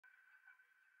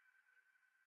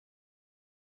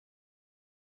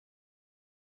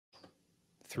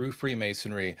through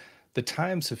Freemasonry, the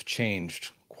times have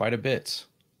changed quite a bit.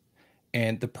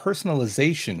 And the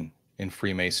personalization in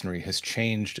Freemasonry has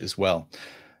changed as well.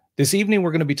 This evening,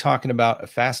 we're going to be talking about a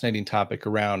fascinating topic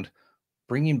around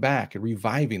bringing back and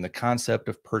reviving the concept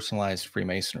of personalized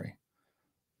Freemasonry.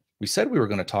 We said we were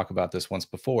going to talk about this once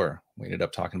before. We ended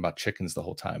up talking about chickens the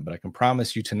whole time, but I can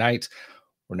promise you tonight,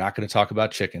 we're not going to talk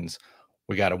about chickens.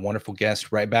 We got a wonderful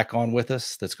guest right back on with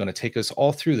us that's going to take us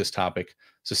all through this topic.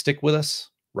 So stick with us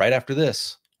right after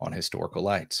this on Historical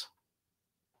Lights.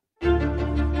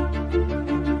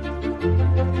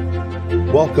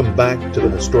 Welcome back to the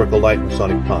Historical Light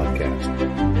Masonic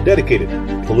Podcast, dedicated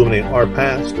to illuminating our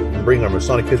past and bringing our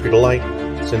Masonic history to light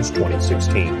since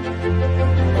 2016.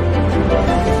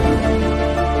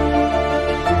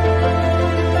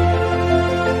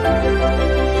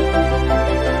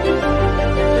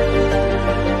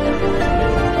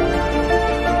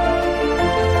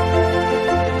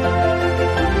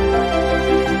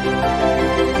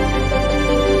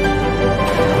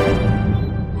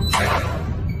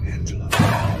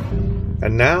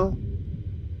 And now,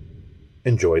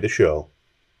 enjoy the show.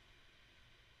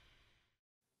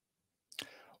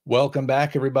 Welcome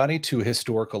back, everybody, to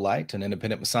Historical Light, an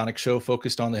independent Masonic show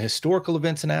focused on the historical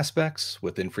events and aspects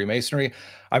within Freemasonry.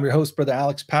 I'm your host, Brother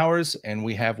Alex Powers, and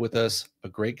we have with us a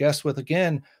great guest with,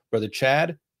 again, Brother Chad.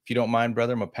 If you don't mind,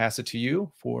 brother, I'm going to pass it to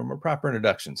you for more proper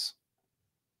introductions.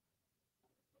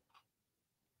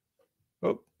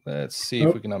 Oh, let's see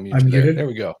if we can unmute you there. There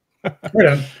we go.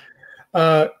 Right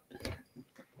on.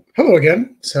 Hello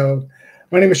again. So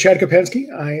my name is Chad Kopenski.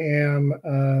 I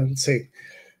am,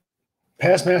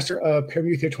 past master of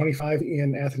Pyramid 25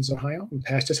 in Athens, Ohio. I'm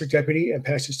past district deputy and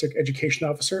past district education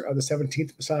officer of the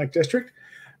 17th Masonic District.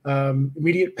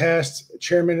 Immediate past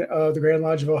chairman of the Grand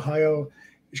Lodge of Ohio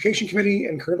Education Committee,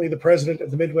 and currently the president of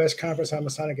the Midwest Conference on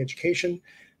Masonic Education.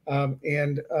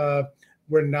 We're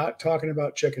not talking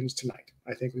about chickens tonight.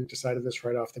 I think we've decided this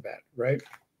right off the bat, right?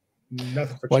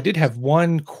 Nothing for Well, I did have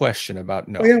one question about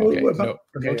no.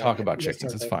 Don't talk about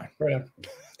chickens. It's fine. Right on.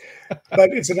 But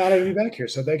it's an honor to be back here.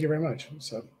 So thank you very much.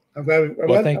 So I'm glad we're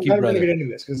going to get into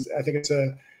this because I think it's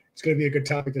going to be a good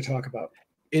topic to talk about.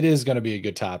 It is going to be a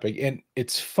good topic. And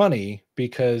it's funny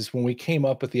because when we came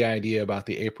up with the idea about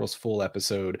the April's Fool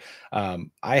episode,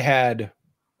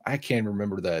 I can't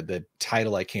remember the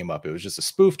title I came up. It was just a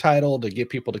spoof title to get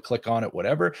people to click on it,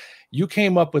 whatever. You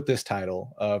came up with this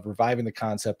title of reviving the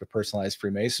concept of personalized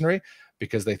Freemasonry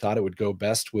because they thought it would go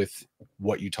best with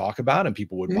what you talk about and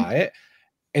people would buy it.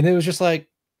 And it was just like,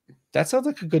 that sounds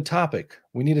like a good topic.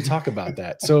 We need to talk about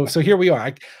that. So here we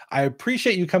are. I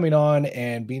appreciate you coming on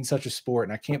and being such a sport.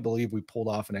 And I can't believe we pulled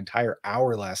off an entire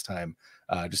hour last time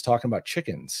just talking about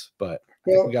chickens, but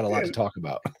I think we got a lot to talk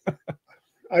about.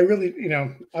 I really,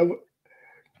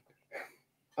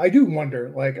 I do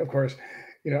wonder, like, of course,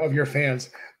 of your fans,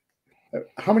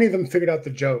 how many of them figured out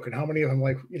the joke and how many of them,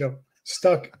 like,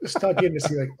 stuck in to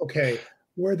see, like, okay,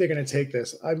 where are they going to take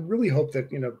this? I really hope that,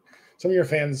 some of your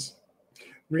fans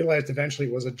realized eventually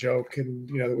it was a joke and,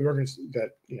 that we were going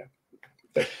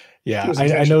to,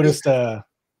 I noticed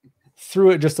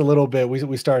through it just a little bit,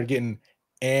 we started getting,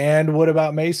 and what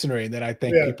about Masonry? And then I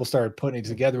think people started putting it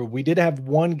together. We did have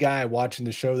one guy watching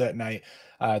the show that night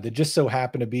that just so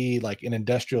happened to be like an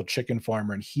industrial chicken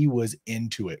farmer, and he was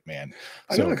into it, man.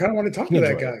 I know. I kind of want to talk to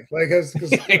that guy, like, because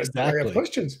exactly. I have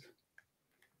questions.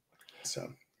 So,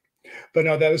 but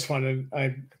no, that was fun, and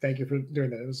I thank you for doing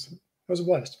that. It was a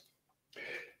blast.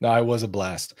 No, it was a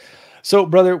blast. So,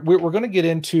 brother, we're going to get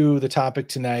into the topic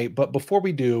tonight. But before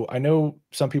we do, I know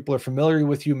some people are familiar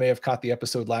with you, may have caught the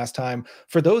episode last time.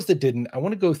 For those that didn't, I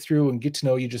want to go through and get to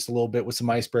know you just a little bit with some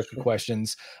icebreaker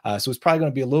questions. So it's probably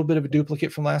going to be a little bit of a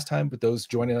duplicate from last time. But those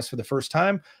joining us for the first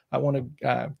time, I want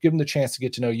to give them the chance to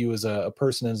get to know you as a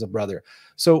person and as a brother.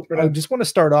 So I just want to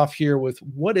start off here with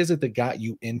what is it that got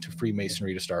you into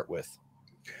Freemasonry to start with?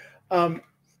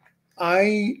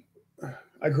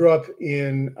 I grew up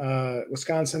in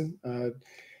Wisconsin,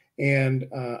 and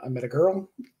I met a girl,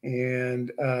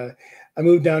 and I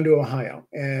moved down to Ohio.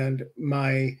 And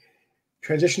my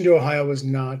transition to Ohio was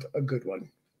not a good one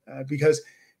because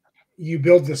you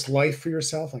build this life for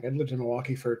yourself. Like, I lived in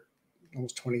Milwaukee for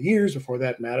almost 20 years. Before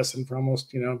that, Madison for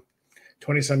almost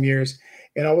 20 some years.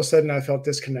 And all of a sudden, I felt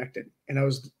disconnected, and I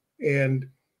was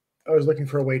looking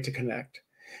for a way to connect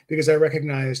because I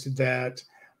recognized that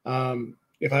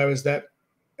if I was that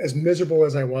as miserable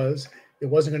as I was, it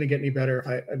wasn't going to get any better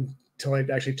until I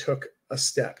actually took a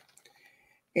step.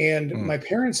 And my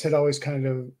parents had always kind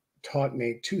of taught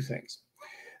me two things: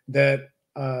 that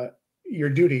your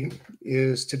duty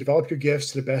is to develop your gifts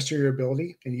to the best of your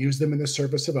ability and use them in the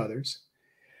service of others,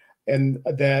 and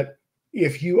that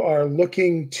if you are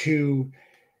looking to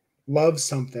love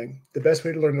something, the best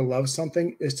way to learn to love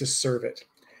something is to serve it.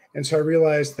 And so I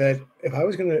realized that if I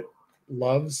was going to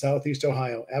love Southeast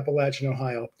Ohio, Appalachian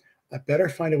Ohio, I better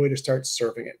find a way to start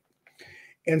serving it.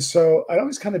 And so I'd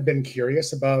always kind of been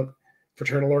curious about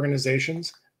fraternal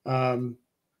organizations. I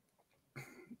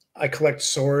collect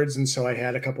swords, and so I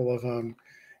had a couple of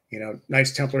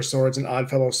Knights Templar swords and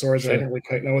Oddfellow swords. Sure. I didn't really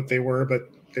quite know what they were, but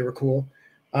they were cool.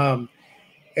 And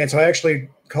so I actually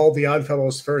called the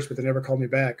Oddfellows first, but they never called me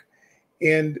back.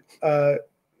 And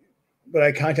but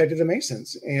I contacted the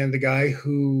Masons, and the guy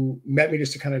who met me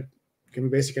just to kind of give me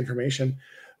basic information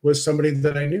was somebody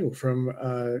that I knew from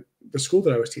the school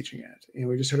that I was teaching at, and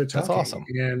we just started talking. That's awesome.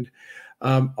 And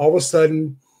all of a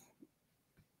sudden,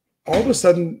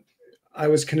 I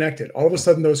was connected. All of a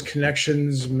sudden, those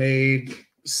connections made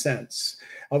sense.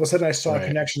 All of a sudden, I saw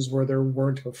connections where there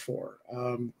weren't before.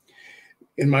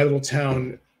 In my little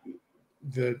town,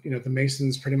 the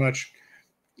Masons pretty much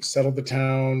settled the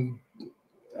town,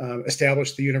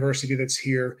 established the university that's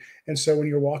here. And so when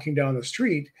you're walking down the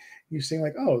street, you're seeing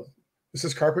like, oh, this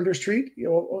is Carpenter Street.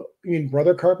 You mean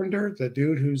Brother Carpenter, the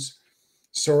dude whose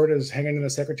sword is hanging in the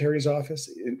secretary's office?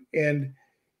 And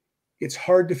it's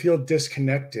hard to feel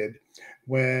disconnected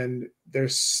when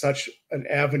there's such an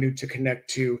avenue to connect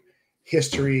to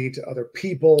history, to other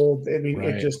people. I mean,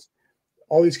 it just,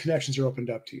 all these connections are opened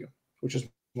up to you, which is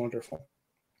wonderful.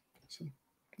 So,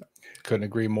 couldn't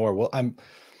agree more. Well, I'm,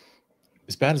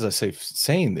 as bad as I say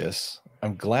saying this,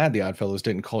 I'm glad the Oddfellows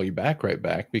didn't call you back right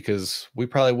back, because we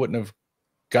probably wouldn't have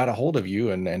got a hold of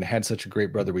you and had such a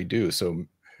great brother we do. So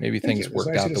maybe things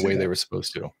worked out the way they were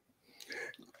supposed to.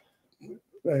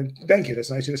 Thank you. That's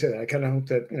nice of you to say that. I kind of hope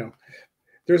that,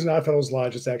 there's an Oddfellows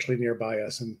Lodge that's actually nearby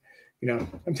us. And,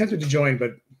 I'm tempted to join,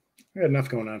 but I got enough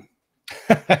going on.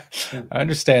 I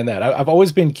understand that. I've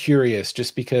always been curious,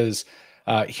 just because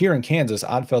here in Kansas,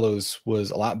 Oddfellows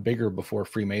was a lot bigger before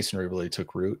Freemasonry really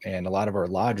took root. And a lot of our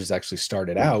lodges actually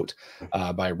started out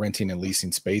by renting and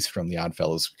leasing space from the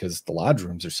Oddfellows, because the lodge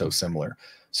rooms are so similar.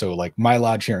 So like my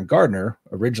lodge here in Gardner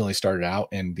originally started out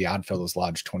in the Oddfellows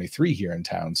Lodge 23 here in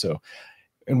town. So,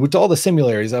 and with all the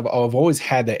similarities, I've always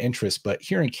had that interest. But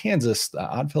here in Kansas, the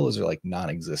Oddfellows are like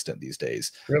non-existent these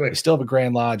days. Really? We still have a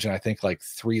Grand Lodge, and I think like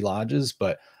 3 lodges,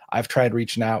 but I've tried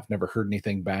reaching out, never heard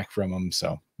anything back from them.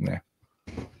 So, yeah.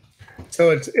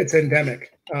 So it's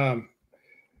endemic.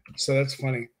 So that's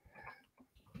funny.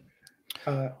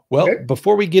 Well,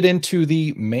 before we get into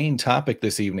the main topic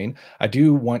this evening, I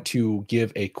do want to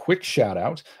give a quick shout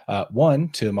out, one,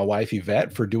 to my wife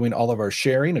Yvette for doing all of our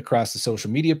sharing across the social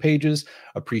media pages.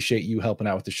 Appreciate you helping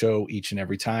out with the show each and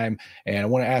every time. And I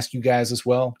want to ask you guys as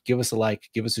well, give us a like,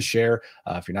 give us a share.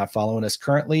 If you're not following us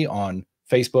currently on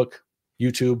Facebook,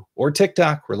 YouTube, or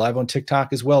TikTok, we're live on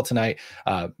TikTok as well tonight.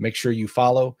 Make sure you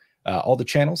follow all the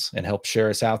channels and help share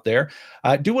us out there.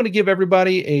 I do want to give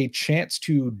everybody a chance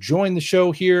to join the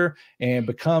show here and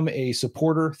become a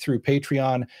supporter through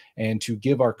Patreon, and to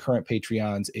give our current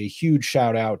Patreons a huge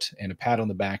shout out and a pat on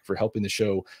the back for helping the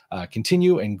show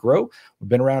continue and grow. We've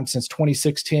been around since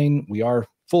 2016. We are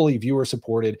fully viewer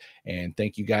supported, and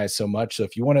thank you guys so much. So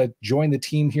if you want to join the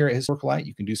team here at Historical Light,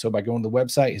 you can do so by going to the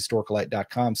website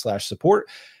historicallight.com/support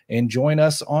and join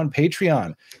us on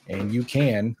Patreon. And you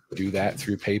can do that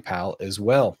through PayPal as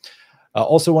well. I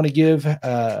also want to give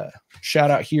a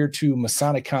shout out here to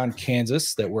MasonicCon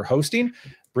Kansas that we're hosting,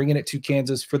 bringing it to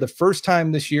Kansas for the first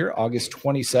time this year, August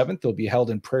 27th. They'll be held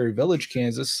in Prairie Village,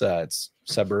 Kansas. It's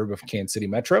a suburb of Kansas City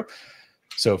Metro.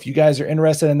 So if you guys are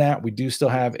interested in that, we do still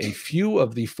have a few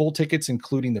of the full tickets,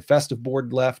 including the festive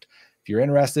board left. If you're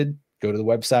interested, go to the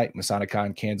website,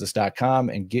 MasoniConKansas.com,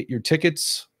 and get your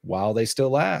tickets while they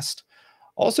still last.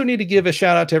 Also need to give a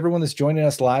shout out to everyone that's joining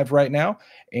us live right now,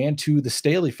 and to the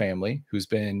Staley family, who's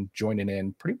been joining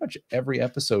in pretty much every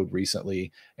episode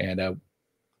recently and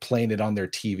playing it on their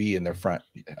TV in their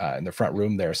front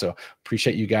room there. So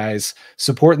appreciate you guys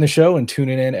supporting the show and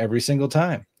tuning in every single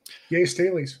time. Yay,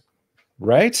 Staley's.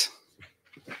 Right?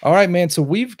 All right, man. So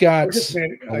we've got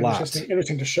a lot. It's just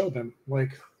interesting to show them.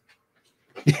 Like,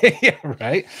 yeah,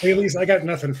 right. Hey, Elise, I got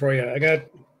nothing for you. I got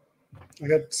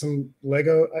some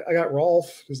Lego. I got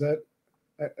Rolf. Is that?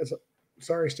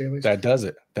 Sorry, Staley's. That does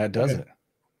it. That does it.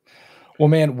 Well,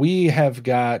 man, we have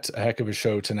got a heck of a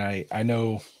show tonight. I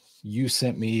know you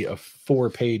sent me a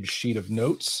 4-page sheet of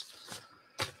notes.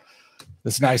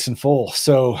 That's nice and full.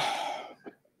 So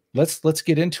let's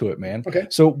get into it, man. Okay.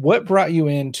 So what brought you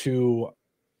into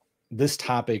this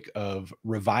topic of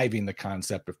reviving the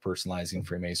concept of personalizing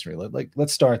Freemasonry?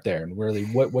 Let's start there. And really,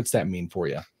 what's that mean for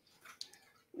you?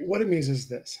 What it means is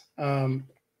this.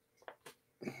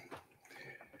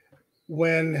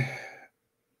 When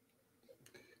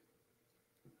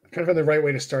kind of find the right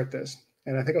way to start this.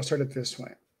 And I think I'll start it this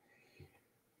way.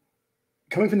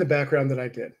 Coming from the background that I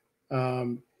did,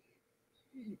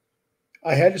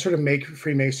 I had to sort of make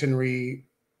Freemasonry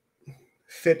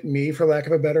fit me, for lack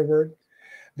of a better word.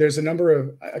 There's a number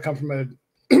of, I come from a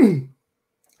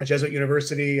Jesuit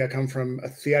university. I come from a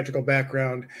theatrical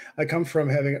background. I come from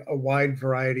having a wide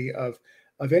variety of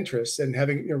interests and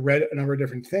having read a number of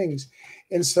different things.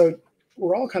 And so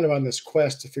we're all kind of on this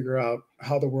quest to figure out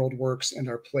how the world works and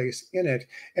our place in it.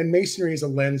 And Masonry is a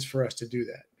lens for us to do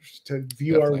that, to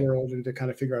view Definitely. our world and to kind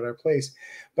of figure out our place.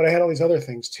 But I had all these other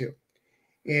things too.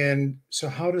 And so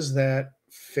how does that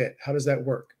fit? How does that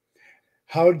work?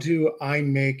 How do I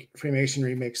make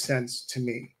Freemasonry make sense to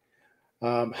me?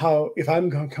 How, if I'm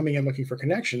coming in looking for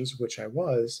connections, which I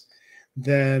was,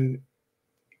 then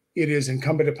it is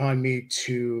incumbent upon me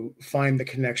to find the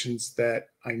connections that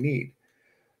I need.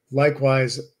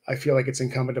 Likewise, I feel like it's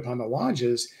incumbent upon the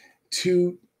lodges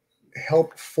to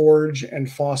help forge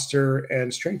and foster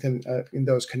and strengthen in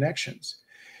those connections.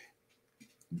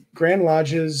 Grand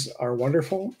lodges are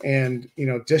wonderful, and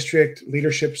district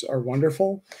leaderships are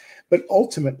wonderful, but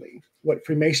ultimately, what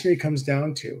Freemasonry comes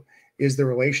down to is the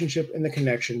relationship and the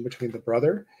connection between the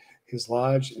brother, his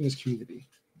lodge, and his community.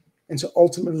 And so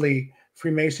ultimately,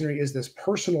 Freemasonry is this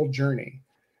personal journey,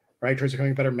 right, towards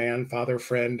becoming a better man, father,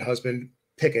 friend, husband,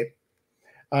 pick it.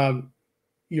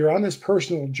 You're on this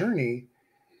personal journey,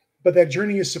 but that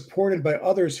journey is supported by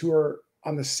others who are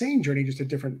on the same journey, just at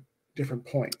different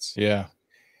points. Yeah.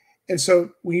 And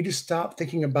so we need to stop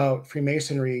thinking about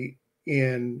Freemasonry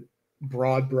in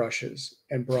broad brushes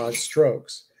and broad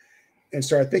strokes and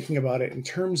start thinking about it in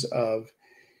terms of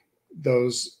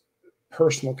those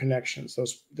personal connections,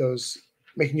 those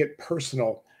making it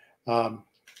personal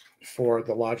for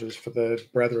the lodges, for the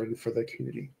brethren, for the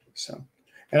community. So,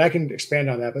 and I can expand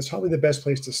on that. That's probably the best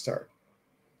place to start.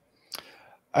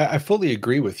 I fully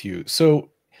agree with you. So,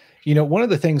 one of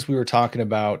the things we were talking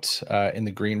about in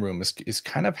the green room is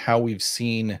kind of how we've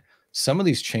seen some of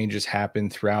these changes happen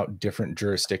throughout different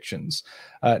jurisdictions.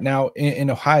 Now, in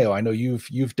Ohio, I know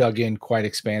you've dug in quite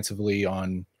expansively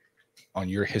on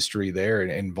your history there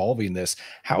and involving this.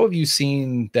 How have you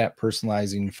seen that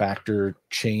personalizing factor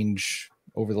change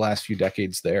over the last few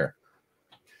decades there?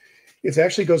 It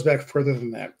actually goes back further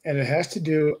than that. And it has to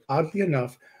do, oddly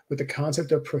enough, with the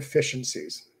concept of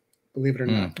proficiencies, believe it or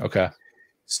not. Okay.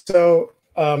 So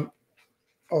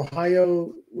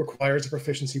Ohio requires a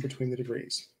proficiency between the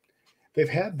degrees. They've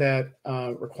had that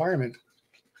requirement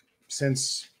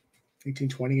since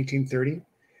 1820, 1830,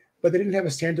 but they didn't have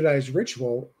a standardized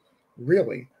ritual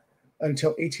really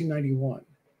until 1891,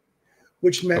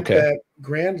 which meant that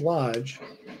Grand Lodge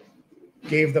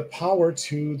gave the power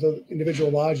to the individual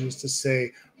lodges to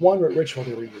say, one, what ritual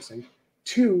they were using,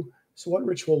 two, so what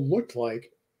ritual looked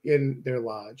like in their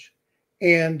lodge,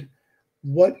 and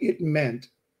what it meant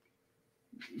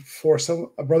for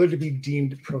a brother to be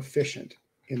deemed proficient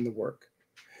in the work,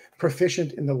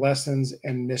 proficient in the lessons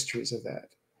and mysteries of that,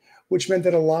 which meant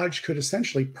that a lodge could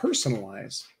essentially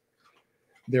personalize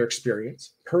their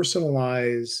experience,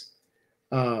 personalize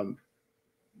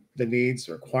the needs,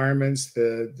 requirements,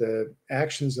 the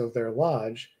actions of their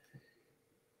lodge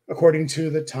according to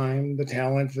the time, the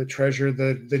talent, the treasure,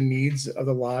 the needs of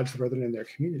the lodge, the brethren in their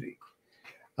community.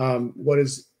 What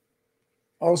is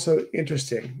also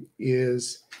interesting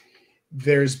is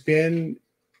there's been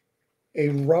a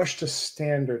rush to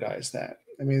standardize that.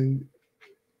 I mean,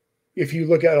 if you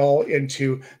look at all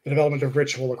into the development of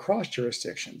ritual across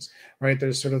jurisdictions, right,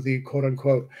 there's sort of the quote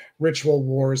unquote ritual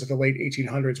wars of the late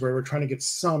 1800s where we're trying to get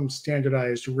some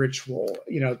standardized ritual,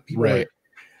 people right.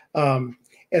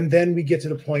 And then we get to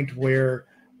the point where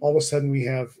all of a sudden we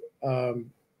have, at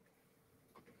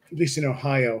least in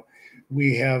Ohio,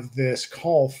 we have this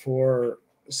call for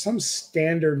some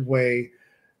standard way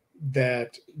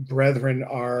that brethren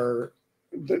are,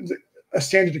 a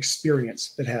standard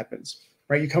experience that happens,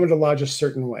 right? You come into lodge a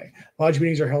certain way. Lodge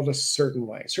meetings are held a certain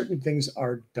way. Certain things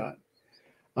are done.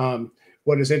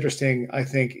 What is interesting, I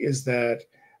think, is that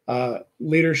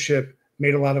leadership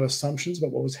made a lot of assumptions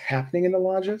about what was happening in the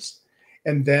lodges,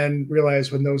 and then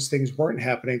realized when those things weren't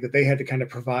happening that they had to kind of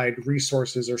provide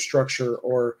resources or structure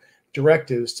or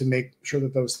directives to make sure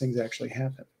that those things actually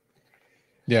happen.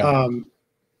 Yeah.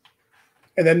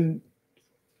 And then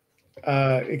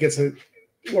it gets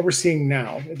what we're seeing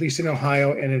now, at least in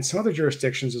Ohio and in some other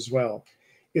jurisdictions as well,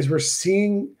 is we're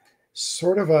seeing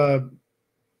sort of a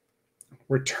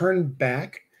return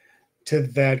back to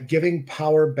that giving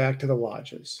power back to the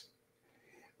lodges,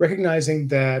 recognizing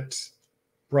that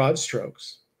broad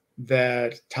strokes,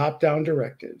 that top-down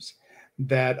directives,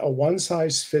 that a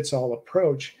one-size-fits-all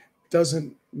approach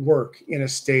doesn't work in a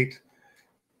state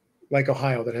like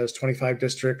Ohio that has 25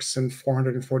 districts and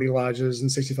 440 lodges and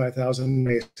 65,000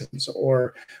 Masons,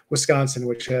 or Wisconsin,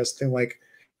 which has thing like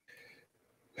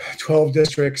 12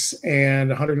 districts and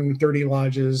 130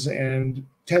 lodges and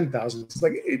 10,000. It's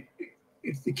like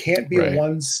it can't be a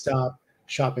one-stop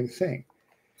shopping thing.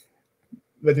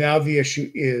 But now the issue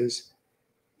is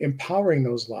empowering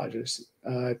those lodges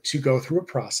to go through a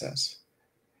process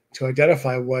to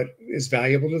identify what is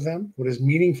valuable to them, what is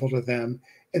meaningful to them,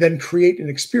 and then create an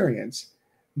experience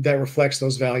that reflects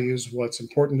those values, what's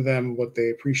important to them, what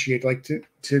they appreciate, like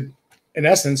to in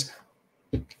essence,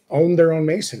 own their own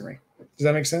masonry. Does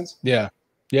that make sense? Yeah.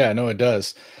 Yeah, no, it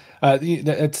does.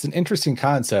 It's an interesting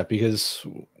concept, because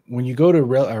when you go to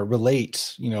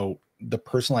relate, the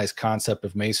personalized concept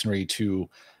of masonry to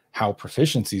how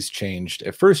proficiency's changed,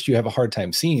 at first you have a hard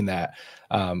time seeing that.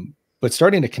 But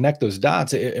starting to connect those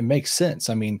dots, it makes sense.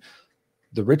 I mean,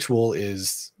 the ritual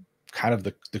is kind of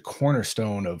the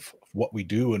cornerstone of what we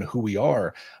do and who we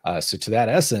are. So to that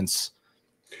essence,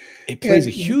 it plays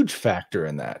a huge factor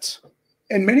in that.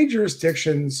 And many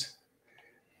jurisdictions,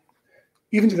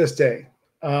 even to this day,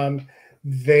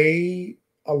 they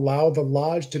allow the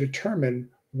lodge to determine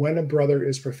when a brother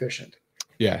is proficient.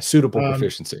 Yeah, suitable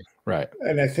proficiency. Right.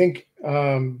 And I think,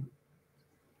 and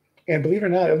believe it or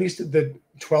not, at least the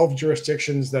 12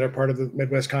 jurisdictions that are part of the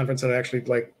Midwest Conference that I actually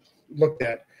looked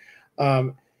at,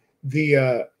 only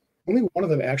one of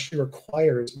them actually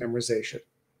requires memorization.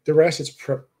 The rest is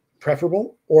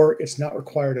preferable, or it's not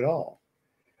required at all.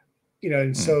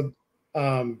 And so,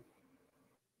 and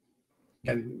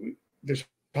there's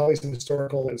probably some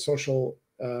historical and social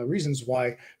reasons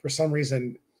why, for some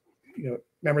reason,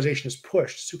 memorization is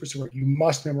pushed super. You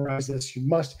must memorize this. You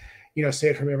must, say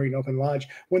it from every open lodge,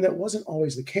 when that wasn't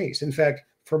always the case. In fact,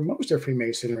 for most of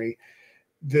Freemasonry,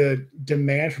 the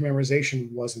demand for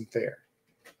memorization wasn't there.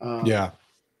 Yeah.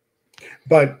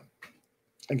 But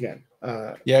again,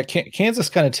 Kansas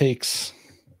kind of takes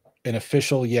an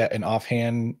official yet an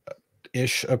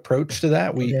offhand-ish approach to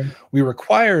that. We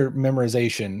require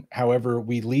memorization. However,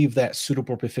 we leave that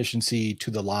suitable proficiency to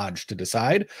the lodge to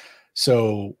decide.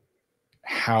 So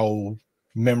how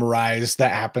memorized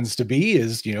that happens to be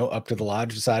is, up to the lodge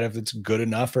to decide if it's good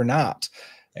enough or not.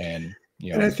 And,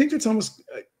 and I think it's almost,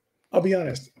 I'll be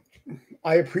honest,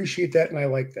 I appreciate that. And I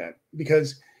like that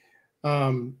because,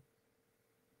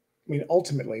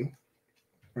 ultimately,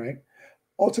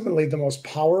 the most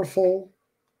powerful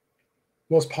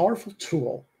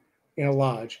tool in a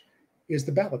lodge is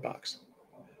the ballot box.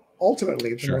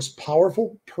 Ultimately, the most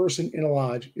powerful person in a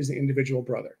lodge is the individual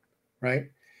brother,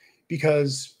 right?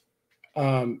 Because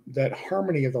that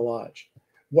harmony of the lodge,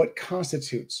 what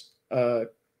constitutes a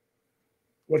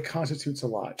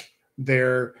lodge,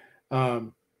 their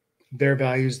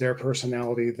values, their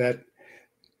personality,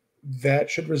 that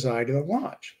should reside in the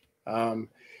lodge.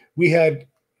 We had,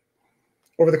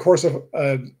 over the course of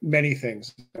many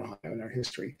things in our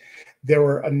history, there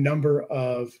were a number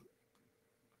of,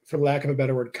 for lack of a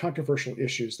better word, controversial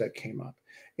issues that came up.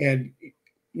 And,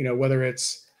 whether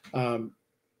it's,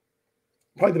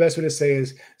 probably the best way to say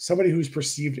is somebody who's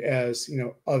perceived as,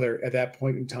 other at that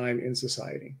point in time in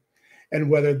society, and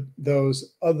whether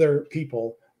those other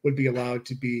people would be allowed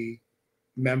to be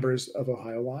members of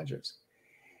Ohio lodges.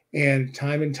 And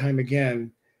time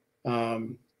again,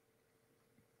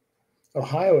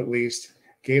 Ohio at least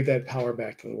gave that power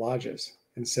back to the lodges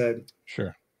and said,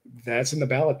 sure, that's in the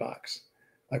ballot box.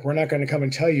 Like, we're not going to come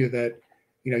and tell you that,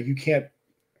 you can't,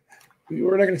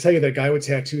 we're not going to tell you that a guy with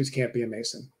tattoos can't be a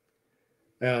Mason.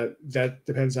 That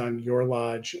depends on your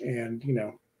lodge and,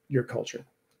 your culture.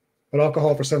 But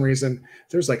alcohol, for some reason,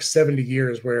 there's like 70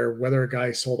 years where whether a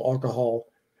guy sold alcohol,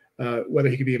 whether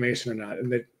he could be a Mason or not.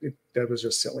 And that was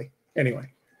just silly. Anyway.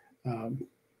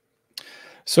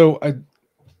 So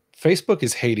Facebook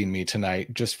is hating me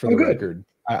tonight, just for the record.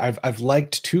 I've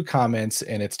liked 2 comments,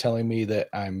 and it's telling me that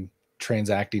I'm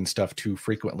transacting stuff too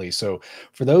frequently. So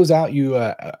for those of you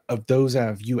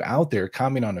out there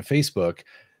commenting on Facebook,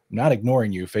 I'm not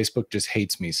ignoring you. Facebook just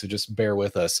hates me, so just bear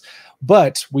with us.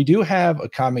 But we do have a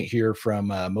comment here from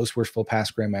Most Worshipful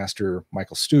Past Grandmaster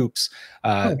Michael Stoops.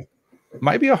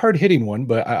 Might be a hard-hitting one,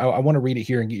 but I want to read it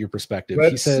here and get your perspective.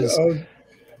 He says,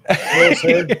 what's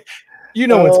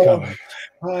coming.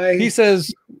 Hi. He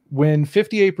says, when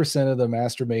 58% of the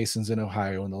Master Masons in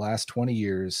Ohio in the last 20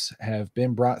 years have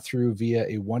been brought through via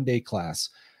a one-day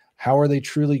class, how are they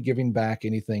truly giving back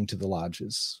anything to the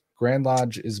lodges? Grand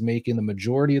Lodge is making the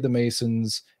majority of the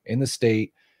Masons in the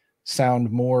state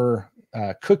sound more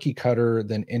cookie cutter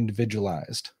than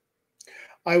individualized.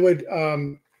 I would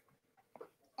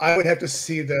I would have to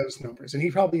see those numbers, and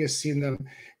he probably has seen them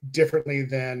differently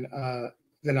than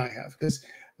I have, because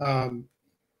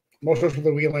most of the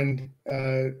Wheeland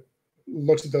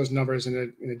looks at those numbers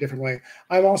in a different way.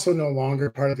 I'm also no longer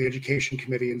part of the education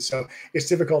committee, and so it's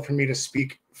difficult for me to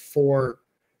speak for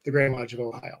the Grand Lodge of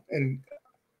Ohio. And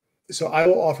so I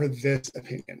will offer this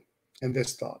opinion and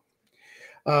this thought.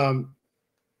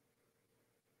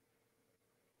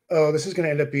 This is going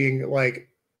to end up being like,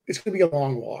 it's going to be a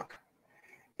long walk,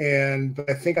 but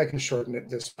I think I can shorten it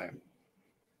this way.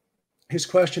 His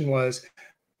question was,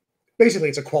 basically,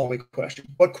 it's a quality question.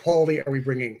 What quality are we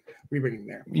bringing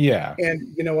there? Yeah.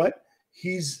 And you know what?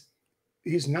 He's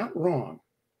not wrong.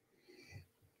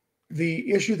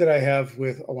 The issue that I have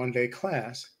with a one-day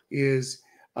class is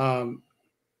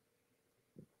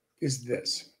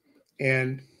this.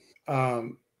 And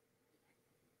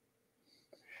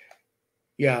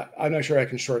yeah, I'm not sure I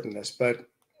can shorten this, but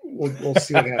we'll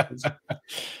see what happens.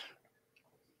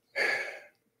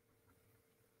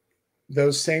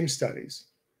 Those same studies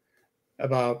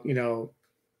about,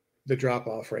 the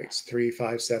drop-off rates, 3,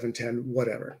 5, 7, 10,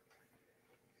 whatever.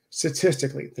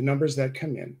 Statistically, the numbers that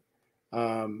come in,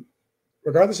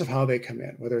 regardless of how they come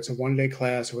in, whether it's a one-day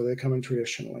class or whether they come in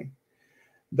traditionally,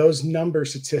 those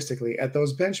numbers statistically at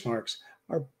those benchmarks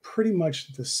are pretty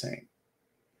much the same.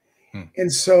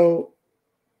 And so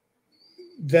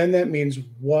then that means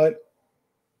what's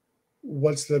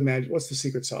the magic? What's the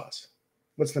secret sauce?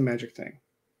 What's the magic thing?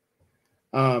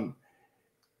 And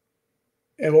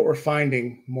what we're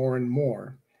finding more and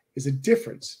more is a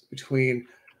difference between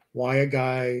why a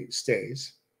guy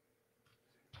stays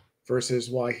versus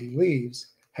why he leaves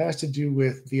has to do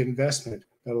with the investment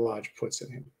that a lodge puts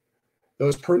in him.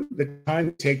 The time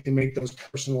they take to make those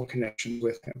personal connections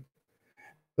with him,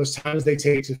 those times they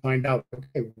take to find out,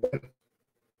 okay,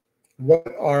 what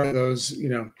are those,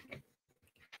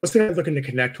 what's the guy looking to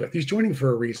connect with? He's joining for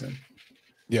a reason.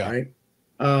 Yeah. Right.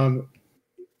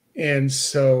 And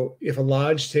so if a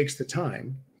lodge takes the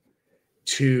time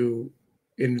to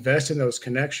invest in those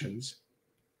connections,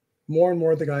 more and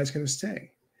more of the guy's going to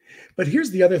stay. But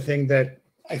here's the other thing that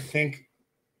I think,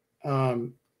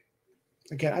 again,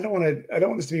 I don't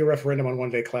want this to be a referendum on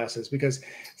one-day classes, because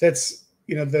that's,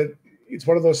 it's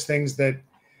one of those things that,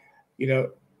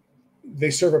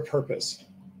 they serve a purpose.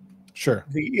 Sure.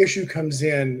 The issue comes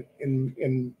in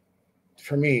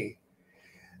for me,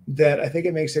 that I think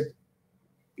it makes it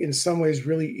in some ways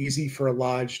really easy for a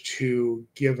lodge to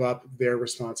give up their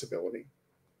responsibility.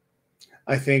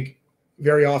 I think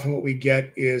very often what we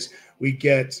get is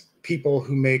people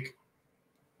who make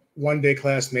one-day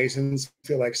class Masons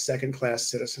feel like second-class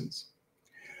citizens.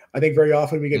 I think very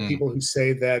often we get people who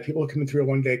say that people coming through a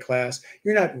one-day class,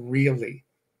 you're not really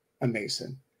a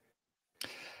Mason.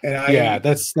 And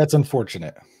that's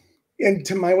unfortunate. And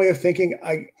to my way of thinking,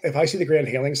 if I see the Grand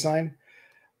Hailing sign,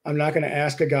 I'm not going to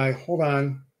ask a guy, hold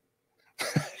on.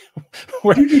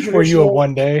 Were you a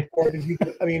one day?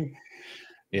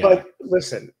 Yeah. But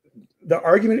listen, the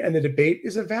argument and the debate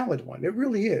is a valid one. It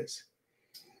really is.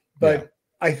 But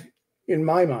in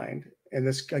my mind, and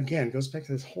this again goes back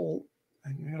to this whole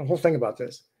thing about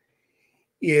this,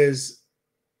 is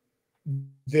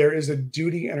there is a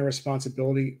duty and a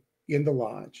responsibility in the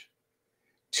lodge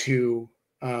to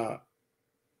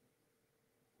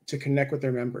connect with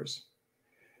their members,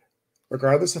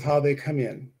 regardless of how they come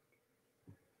in.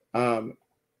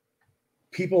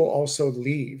 People also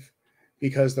leave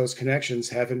because those connections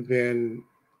haven't been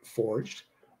forged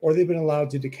or they've been allowed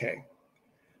to decay.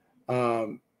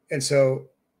 And so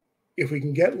if we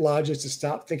can get lodges to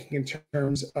stop thinking in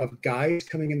terms of guys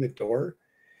coming in the door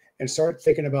and start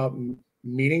thinking about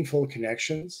meaningful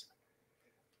connections,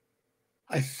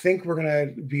 I think we're going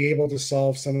to be able to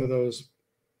solve some of those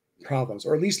problems,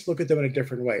 or at least look at them in a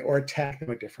different way or attack them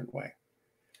a different way.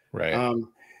 Right.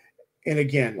 And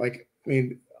again,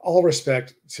 all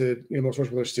respect to most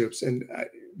Brother Stoops, and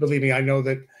believe me, I know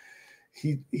that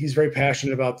he's very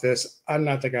passionate about this. I'm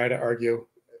not the guy to argue.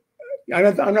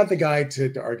 I'm not the guy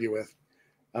to argue with,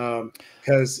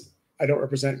 because I don't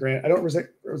represent Grand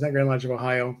Lodge of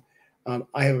Ohio.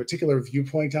 I have a particular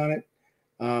viewpoint on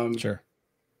it. Sure.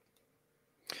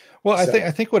 Well,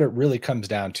 I think what it really comes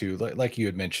down to, like you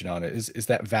had mentioned on it, is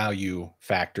that value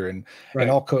factor, and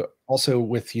also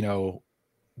with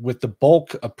with the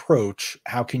bulk approach,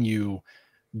 how can you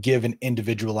give an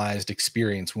individualized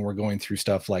experience when we're going through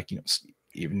stuff like,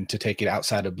 even to take it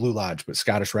outside of Blue Lodge, but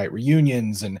Scottish Rite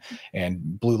reunions and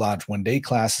Blue Lodge one-day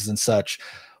classes and such.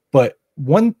 But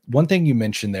one thing you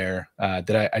mentioned there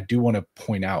that I do want to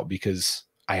point out, because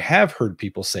I have heard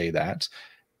people say that,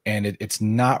 and it's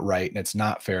not right and it's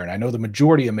not fair. And I know the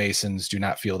majority of Masons do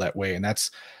not feel that way. And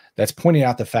that's that's pointing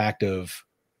out the fact of,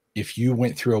 if you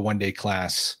went through a one-day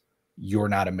class, you're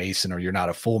not a Mason or you're not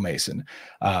a full Mason.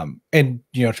 And,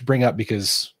 you know, to bring up,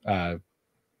 because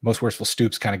Most Worshipful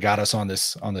Stoops kind of got us on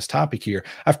this topic here.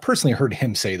 I've personally heard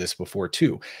him say this before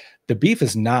too. The beef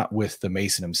is not with the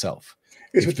Mason himself.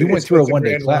 If you went through a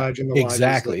one-day class,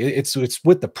 exactly, it's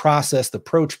with the process, the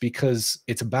approach, because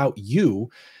it's about you.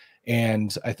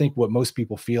 And I think what most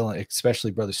people feel,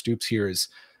 especially Brother Stoops here, is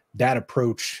that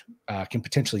approach can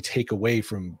potentially take away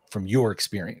from your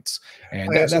experience,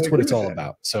 and that's what it's all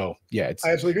about. So yeah, it's,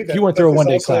 I absolutely agree with that. If you went through a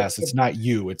one-day class, it's not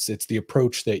you, it's the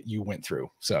approach that you went through.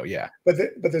 So yeah, but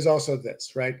there's also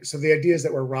this, right? So the idea is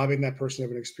that we're robbing that person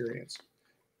of an experience.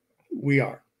 We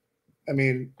are. I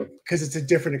mean, because it's a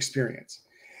different experience.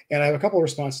 And I have a couple of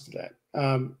responses to that.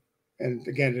 And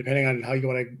again, depending on how you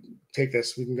want to take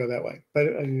this, we can go that way. But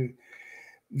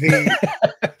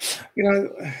you know,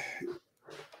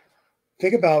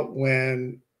 think about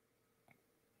when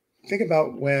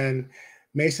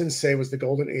Masons say was the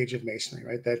golden age of Masonry,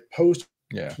 right? That post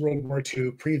World War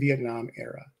II, pre-Vietnam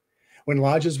era, when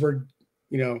lodges were,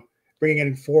 you know, bringing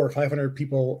in 400 or 500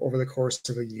 people over the course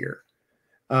of a year,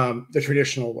 the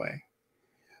traditional way.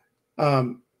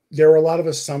 There were a lot of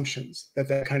assumptions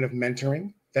that kind of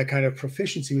mentoring, that kind of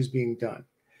proficiency was being done.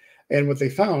 And what they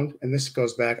found, and this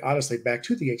goes back, honestly, back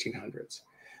to the 1800s,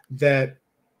 that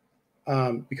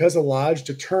because the lodge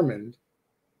determined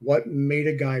what made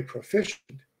a guy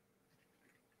proficient,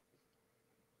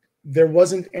 there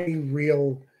wasn't any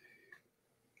real,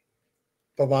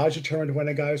 the lodge determined when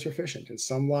a guy was proficient. And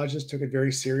some lodges took it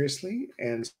very seriously,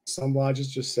 and some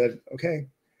lodges just said, okay,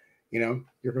 you know,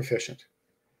 you're proficient.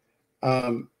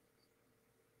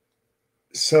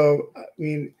 So, I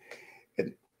mean,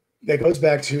 that goes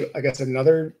back to, I guess,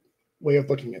 another way of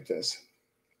looking at this,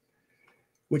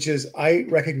 which is I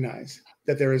recognize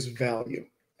that there is value,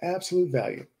 absolute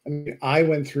value. I mean, I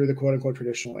went through the quote unquote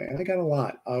traditional way, and I got a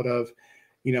lot out of,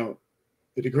 you know,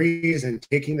 the degrees and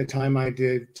taking the time I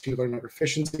did to learn my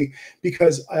proficiency,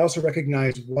 because I also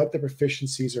recognize what the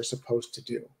proficiencies are supposed to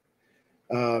do.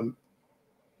 And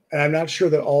I'm not sure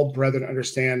that all brethren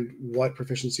understand what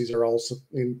proficiencies are also. I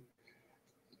mean,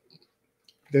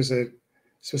 there's a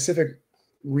specific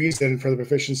reason for the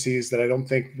proficiencies that I don't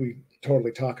think we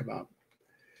totally talk about.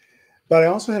 But I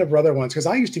also had a brother once, because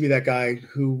I used to be that guy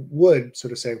who would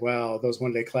sort of say, well, those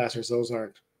one-day classers, those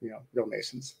aren't, you know, real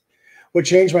Masons. What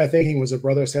changed my thinking was a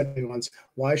brother said to me once,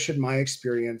 why should my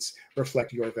experience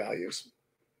reflect your values?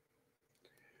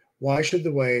 Why should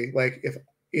the way, like,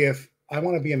 if I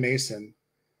want to be a Mason,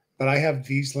 but I have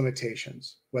these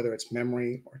limitations, whether it's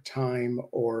memory or time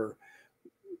or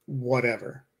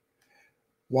whatever,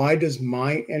 why does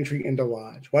my entry into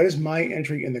lodge, why does my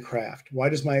entry in the craft, why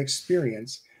does my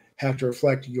experience have to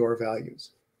reflect your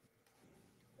values?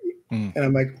 And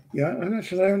I'm like, yeah, I'm not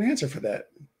sure that I have an answer for that.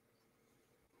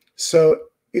 So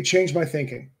it changed my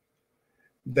thinking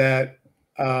that,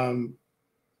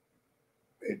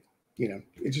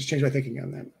 it just changed my thinking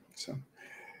on that. So.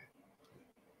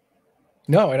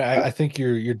 No, and I think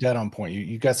you're dead on point.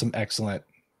 You got some excellent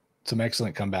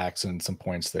comebacks and some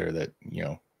points there that, you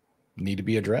know, need to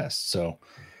be addressed. So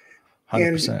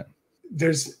 100%.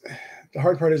 The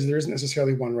hard part is there isn't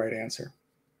necessarily one right answer.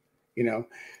 You know,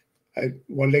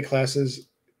 one-day classes,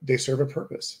 they serve a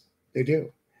purpose. They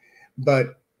do.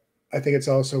 But I think it's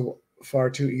also far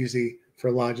too easy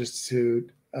for lodges to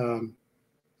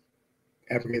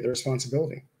abrogate the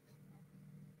responsibility.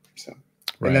 So,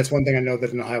 right. And that's one thing I know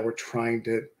that in Ohio we're trying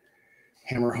to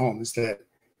hammer home, is that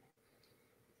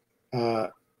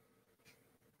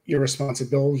your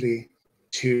responsibility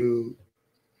to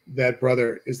that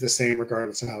brother is the same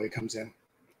regardless of how he comes in.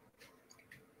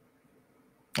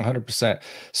 100%.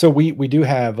 So we do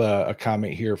have a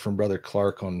comment here from Brother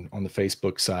Clark on the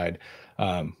Facebook side,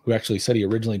 who actually said he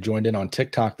originally joined in on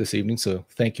TikTok this evening. So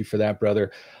thank you for that,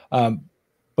 brother.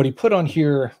 But he put on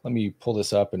here, let me pull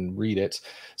this up and read it.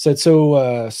 Said,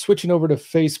 so switching over to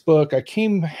Facebook, I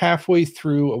came halfway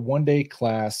through a one-day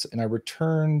class and I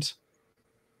returned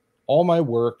all my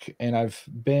work, and I've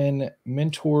been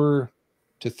mentor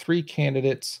to 3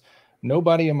 candidates.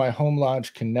 Nobody in my home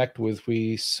lodge connect with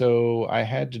me, so I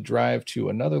had to drive to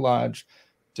another lodge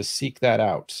to seek that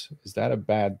out. Is that a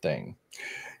bad thing?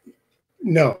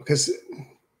 No, because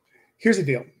here's the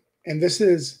deal. And this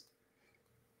is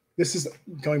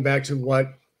going back to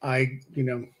what I,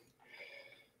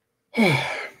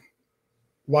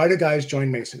 why do guys join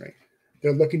Masonry?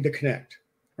 They're looking to connect,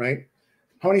 right?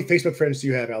 How many Facebook friends do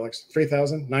you have, Alex?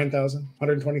 3,000, 9,000,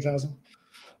 120,000?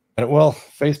 Well,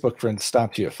 Facebook friends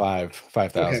stopped you at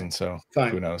 5,000. Okay, so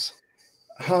fine. Who knows?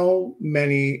 How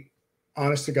many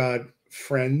honest to God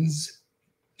friends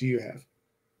do you have?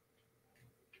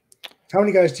 How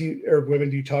many guys or women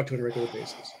do you talk to on a regular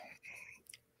basis?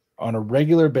 On a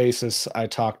regular basis, I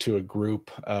talk to a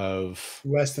group of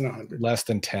less than 100, less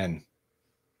than 10.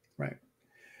 Right.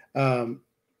 And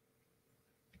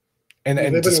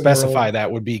to specify,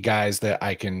 that would be guys that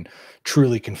I can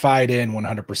truly confide in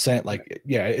 100%. Like, right.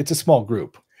 Yeah, it's a small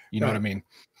group. You know right. what I mean?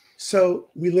 So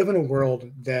we live in a world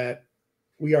that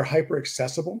we are hyper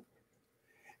accessible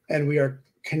and we are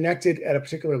connected at a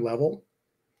particular level,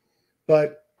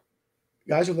 but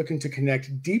guys are looking to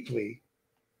connect deeply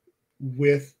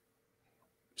with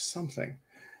something.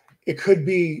 It could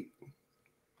be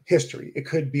history. It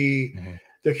could be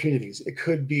their communities. It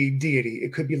could be deity.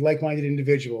 It could be like-minded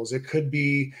individuals. It could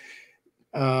be,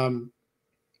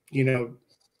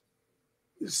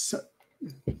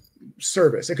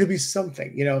 service. It could be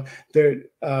something. They're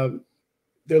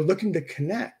looking to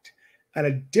connect at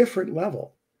a different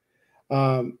level,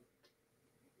 and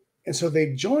so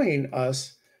they join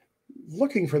us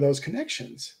looking for those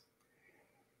connections.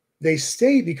 They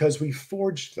stay because we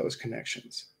forged those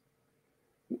connections,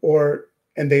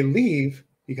 and they leave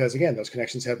because, again, those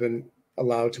connections have been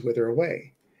allowed to wither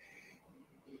away.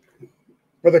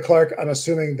 Brother Clark, I'm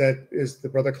assuming that is the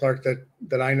Brother Clark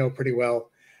that I know pretty well.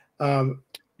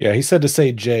 Yeah, he said to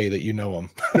say Jay that you know him.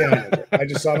 Yeah, I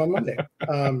just saw him on Monday.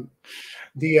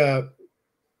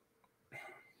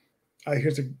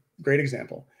 Here's a great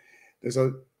example. There's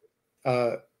a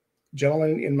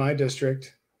gentleman in my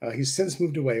district. He's since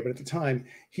moved away, but at the time,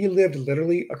 he lived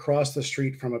literally across the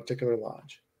street from a particular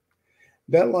lodge.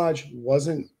 That lodge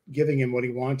wasn't giving him what he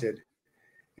wanted.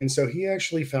 And so he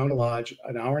actually found a lodge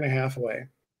an hour and a half away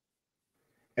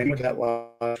and went to that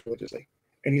lodge religiously.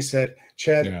 And he said,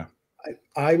 Chad,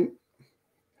 I'm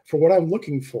for what I'm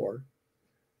looking for,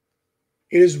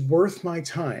 it is worth my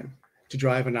time to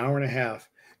drive an hour and a half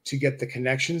to get the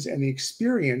connections and the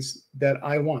experience that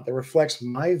I want, that reflects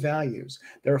my values,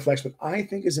 that reflects what I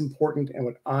think is important and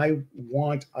what I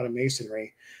want out of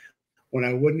Masonry, when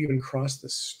I wouldn't even cross the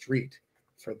street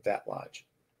for that lodge.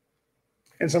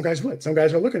 And some guys would. Some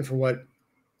guys are looking for what?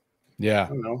 Yeah. I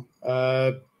don't know.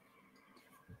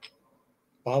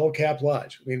 Bottle Cap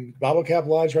Lodge. I mean, Bottle Cap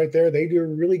Lodge right there, they do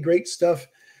really great stuff,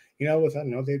 with, I don't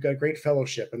know, they've got great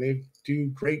fellowship and they do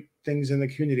great things in the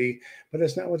community, but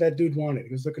that's not what that dude wanted.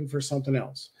 He was looking for something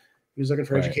else. He was looking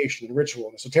for education and ritual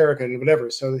and esoterica and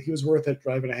whatever. So he was worth it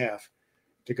drive and a half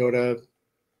to go to.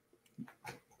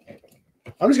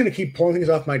 I'm just going to keep pulling things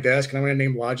off my desk, and I'm going to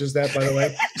name lodges that, by the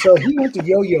way. So he went to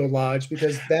Yo-Yo Lodge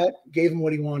because that gave him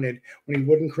what he wanted when he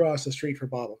wouldn't cross the street for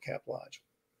Bottle Cap Lodge.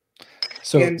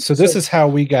 So this is how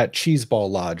we got Cheeseball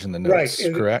Lodge in the notes,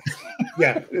 right? Correct?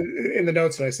 Yeah, in the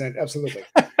notes that I sent, absolutely.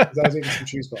 I was eating some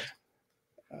cheese balls.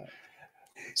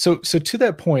 So to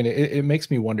that point, it makes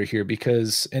me wonder here,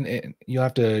 because, and you'll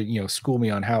have to, school me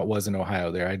on how it was in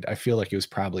Ohio there. I feel like it was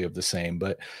probably of the same,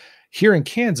 but here in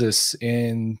Kansas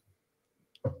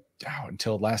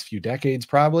until the last few decades,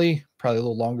 probably a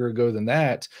little longer ago than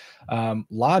that,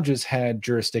 lodges had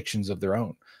jurisdictions of their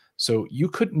own. So you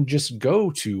couldn't just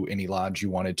go to any lodge you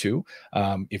wanted to.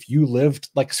 If you lived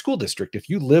like a school district, if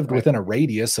you lived within a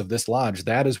radius of this lodge,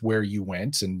 that is where you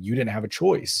went and you didn't have a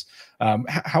choice.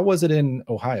 How was it in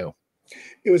Ohio?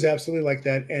 It was absolutely like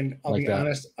that. And I'll be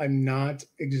honest, I'm not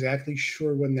exactly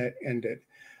sure when that ended.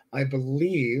 I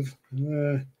believe,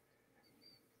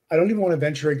 I don't even want to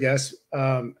venture a guess.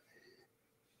 I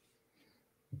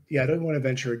don't want to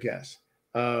venture a guess.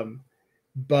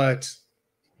 But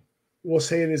we'll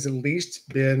say it has at least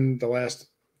been the last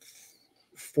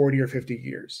 40 or 50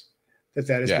 years that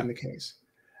has been the case.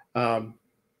 And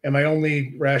my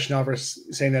only rationale for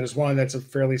saying that is, one, that's a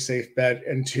fairly safe bet.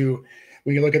 And two,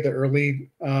 when you look at the early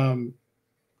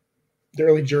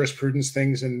jurisprudence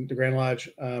things in the Grand Lodge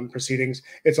proceedings,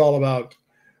 it's all about,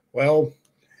 well,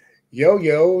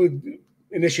 Yo-Yo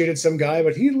initiated some guy,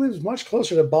 but he lives much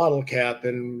closer to Bottle Cap,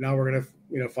 and now we're going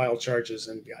to, file charges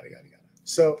and yada, yada, yada.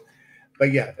 So,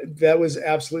 but yeah, that was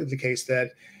absolutely the case,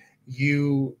 that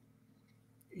you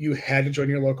had to join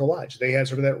your local lodge. They had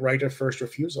sort of that right of first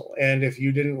refusal. And if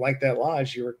you didn't like that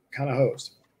lodge, you were kind of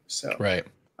hosed. So, right.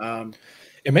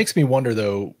 It makes me wonder,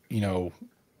 though,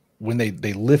 when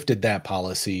they lifted that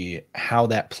policy, how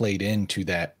that played into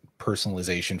that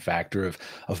personalization factor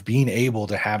of being able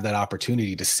to have that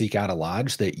opportunity to seek out a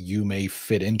lodge that you may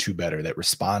fit into better, that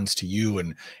responds to you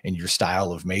and your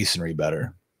style of Masonry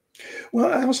better.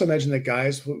 Well, I also imagine that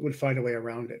guys would find a way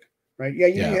around it, right? Yeah,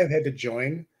 you may have had to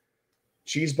join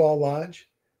Cheeseball Lodge,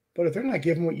 but if they're not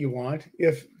giving what you want,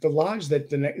 if the lodge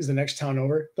that is the next town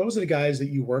over, those are the guys that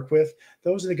you work with.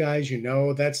 Those are the guys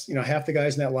that's half the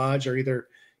guys in that lodge are either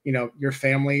your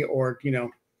family or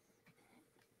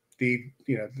the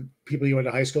people you went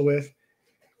to high school with.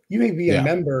 You may be a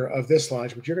member of this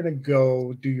lodge, but you're going to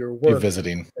go do your work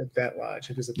visiting at that lodge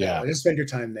and visit that lodge and spend your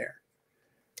time there.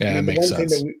 Yeah, that makes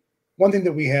sense. One thing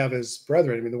that we have as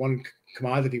brethren, I mean, the one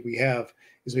commodity we have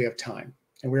is we have time,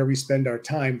 and where we spend our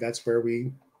time, that's our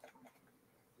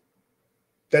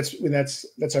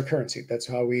currency. That's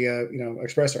how we,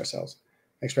 express ourselves,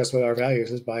 express what our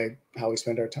values is by how we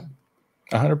spend our time.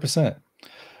 100%.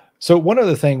 So one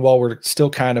other thing, while we're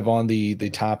still kind of on the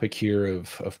topic here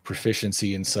of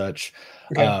proficiency and such,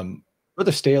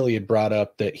 Brother Staley had brought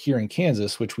up that here in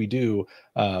Kansas, which we do,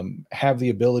 have the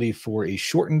ability for a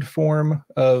shortened form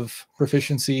of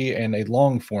proficiency and a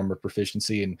long form of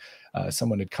proficiency. And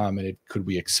someone had commented, could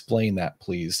we explain that,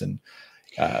 please? And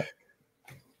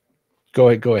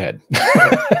go ahead.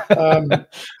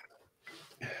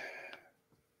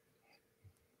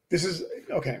 This is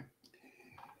okay.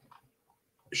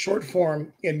 Short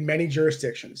form in many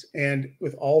jurisdictions, and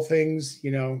with all things,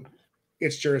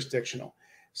 it's jurisdictional.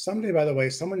 Someday, by the way,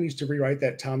 someone needs to rewrite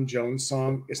that Tom Jones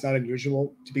song. It's not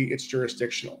unusual to be, it's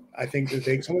jurisdictional. I think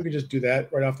that someone could just do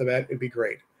that right off the bat. It'd be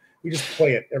great. We just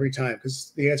play it every time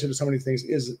because the answer to so many things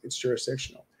is it's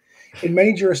jurisdictional. In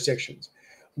many jurisdictions,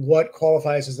 what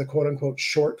qualifies as the quote unquote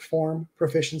short form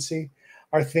proficiency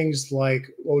are things like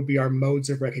what would be our modes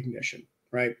of recognition,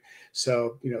 right?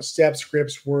 So, steps,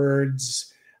 scripts,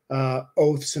 words,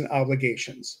 oaths, and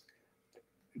obligations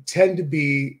tend to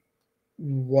be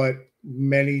what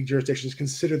many jurisdictions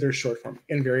consider their short form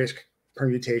in various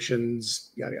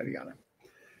permutations, yada, yada, yada.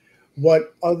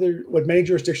 What many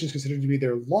jurisdictions consider to be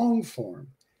their long form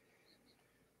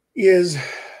is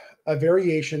a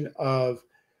variation of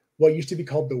what used to be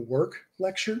called the work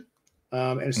lecture,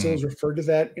 and it still is referred to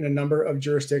that in a number of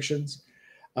jurisdictions.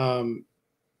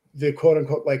 The quote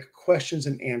unquote like questions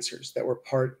and answers that were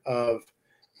part of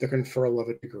the conferral of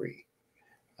a degree.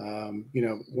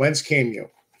 Whence came you?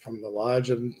 From the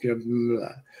lodge of,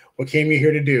 what came you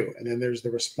here to do? And then there's the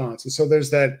response. And so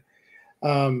there's that,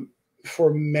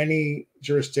 for many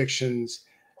jurisdictions,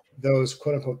 those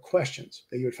quote unquote questions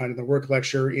that you would find in the work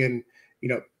lecture in,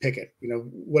 pick it,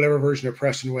 whatever version of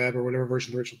Preston Webb or whatever version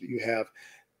of the ritual that you have,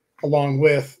 along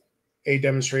with a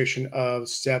demonstration of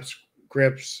steps,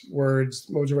 grips, words,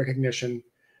 modes of recognition,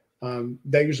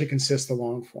 that usually consists the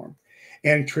long form.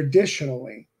 And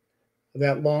traditionally,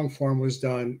 that long form was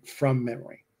done from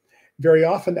memory. Very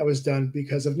often that was done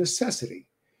because of necessity,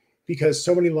 because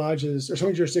so many lodges or so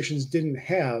many jurisdictions didn't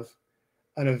have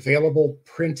an available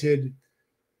printed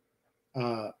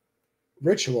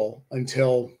ritual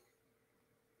until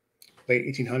late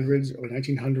 1800s, early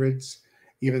 1900s.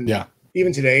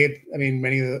 Even today, I mean,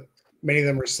 many of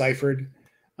them are ciphered.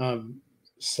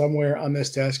 Somewhere on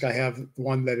this desk, I have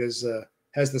one that is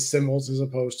has the symbols as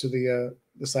opposed to the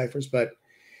ciphers, but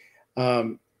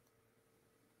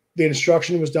the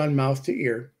instruction was done mouth to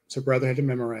ear, so brother had to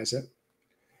memorize it.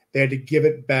 They had to give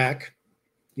it back,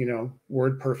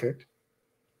 word perfect.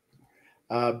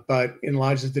 But in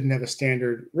lodges that didn't have a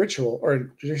standard ritual,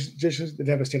 or traditions that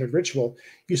didn't have a standard ritual,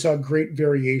 you saw great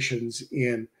variations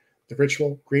in the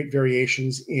ritual, great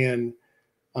variations in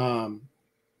what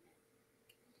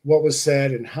was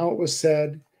said and how it was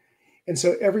said. And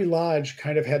so every lodge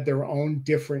kind of had their own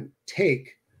different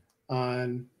take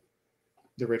on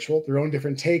the ritual, their own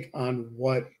different take on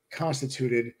what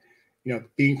constituted,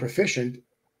 being proficient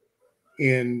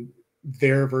in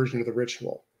their version of the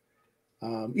ritual.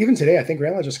 Even today, I think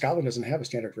Grand Lodge of Scotland doesn't have a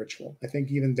standard ritual. I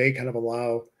think even they kind of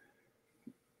allow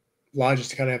lodges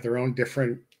to kind of have their own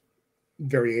different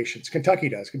variations. Kentucky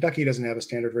does. Kentucky doesn't have a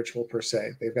standard ritual per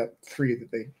se. They've got three that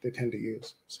they tend to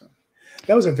use. So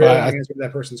that was a very long answer to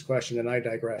that person's question, and I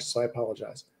digressed, so I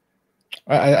apologize.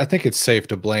 I think it's safe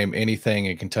to blame anything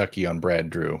in Kentucky on Brad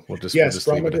Drew. We'll just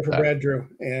brown leave it liquor at for that. Brad Drew,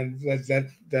 and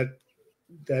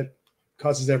that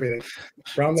causes everything.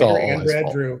 Brown liquor and Brad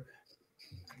Drew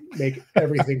make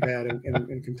everything bad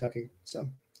in Kentucky. So,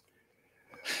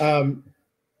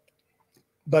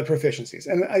 but proficiencies,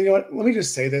 and you know what? Let me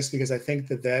just say this because I think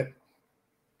that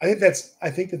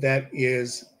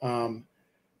is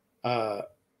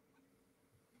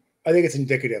I think it's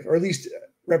indicative, or at least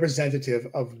representative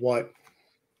of what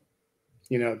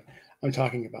I'm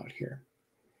talking about here.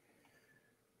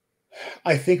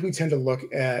 I think we tend to look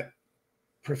at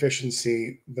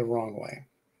proficiency the wrong way.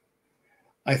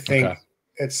 I think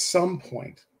at some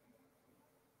point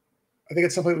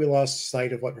we lost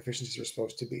sight of what proficiencies are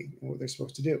supposed to be and what they're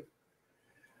supposed to do.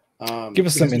 Give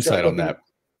us some insight on that.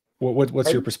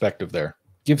 What's your perspective there?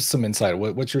 Give us some insight.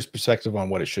 What's your perspective on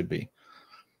what it should be?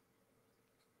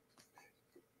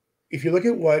 If you look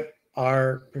at what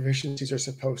our proficiencies are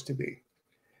supposed to be,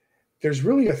 there's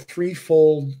really a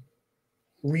threefold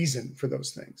reason for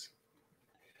those things.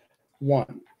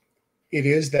 One, it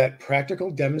is that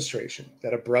practical demonstration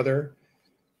that a brother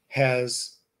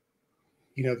has,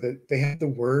 they have the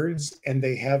words and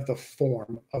they have the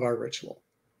form of our ritual.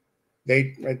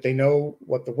 They know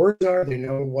what the words are. They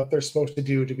know what they're supposed to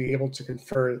do to be able to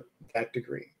confer that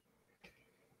degree.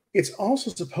 It's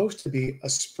also supposed to be a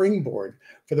springboard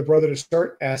for the brother to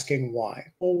start asking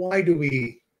why. Well, why do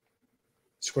we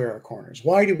square our corners?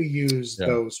 Why do we use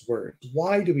those words?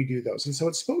 Why do we do those? And so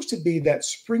it's supposed to be that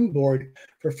springboard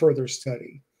for further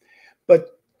study.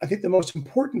 But I think the most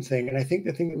important thing, and I think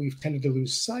the thing that we've tended to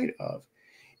lose sight of,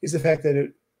 is the fact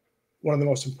that one of the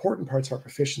most important parts of our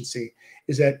proficiency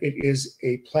is that it is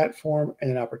a platform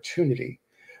and an opportunity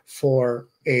for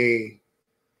a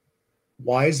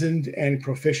wizened and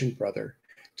proficient brother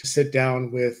to sit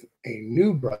down with a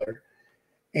new brother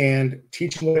and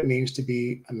teach him what it means to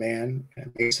be a man and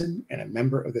a Mason and a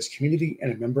member of this community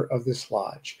and a member of this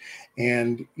lodge.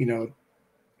 And,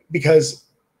 because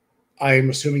I'm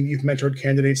assuming you've mentored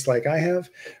candidates like I have,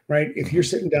 right? If you're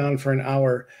sitting down for an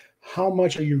hour, how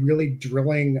much are you really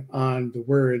drilling on the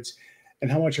words,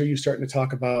 and how much are you starting to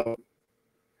talk about,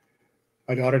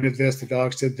 my daughter did this, the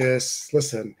dogs did this,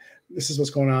 listen, this is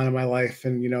what's going on in my life.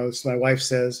 And, this my wife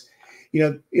says,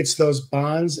 it's those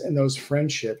bonds and those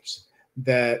friendships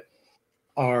that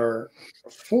are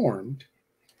formed,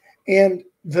 and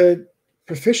the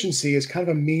proficiency is kind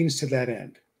of a means to that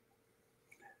end.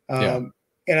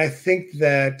 And I think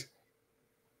that,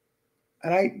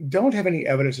 and I don't have any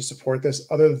evidence to support this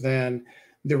other than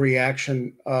the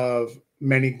reaction of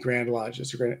many Grand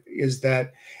Lodges, is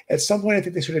that at some point, I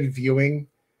think they started viewing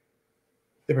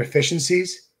the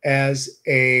proficiencies as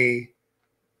a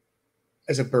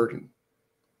burden,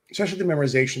 especially the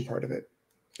memorization part of it,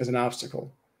 as an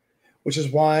obstacle, which is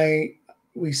why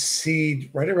we see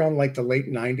right around like the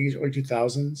late 90s, early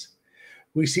 2000s,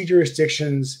 we see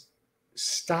jurisdictions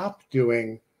stop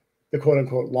doing the quote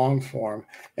unquote long form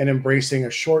and embracing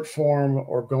a short form,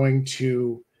 or going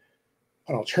to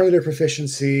an alternative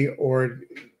proficiency, or,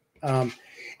 and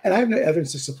I have no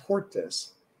evidence to support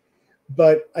this,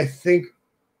 but I think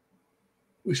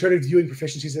we started viewing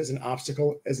proficiencies as an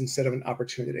obstacle instead of an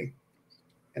opportunity.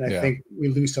 And I think we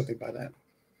lose something by that.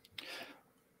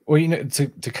 Well,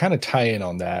 to kind of tie in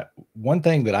on that, one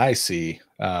thing that I see,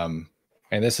 and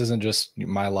this isn't just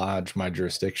my lodge, my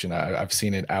jurisdiction, I've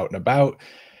seen it out and about,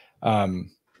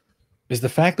 is the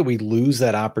fact that we lose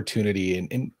that opportunity,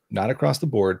 in not across the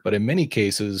board, but in many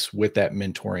cases with that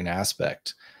mentoring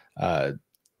aspect.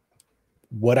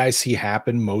 What I see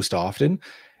happen most often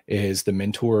is the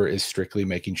mentor is strictly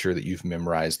making sure that you've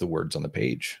memorized the words on the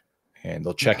page, and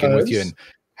they'll check in with you and,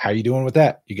 how you doing with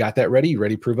that? You got that ready? You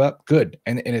ready to prove up? Good.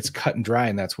 And it's cut and dry,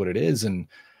 and that's what it is. And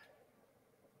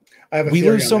we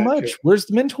lose so much. Too. Where's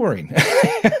the mentoring?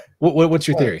 What's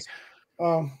your theory?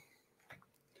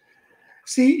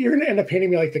 See, you're going to end up painting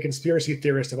me like the conspiracy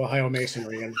theorist of Ohio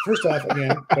Masonry. And first off,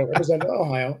 again, I don't represent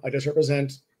Ohio. I just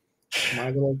represent my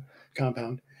little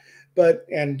compound.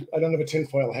 And I don't have a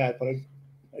tinfoil hat, but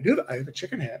I have a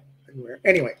chicken hat I can wear.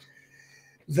 Anyway.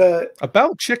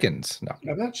 About chickens. No.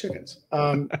 About chickens.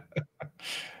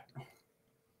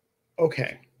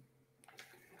 Okay.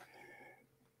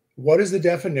 What is the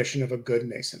definition of a good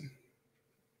Mason?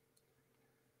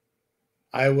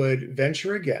 I would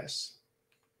venture a guess,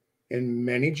 in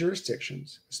many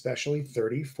jurisdictions, especially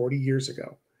 30, 40 years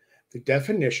ago, the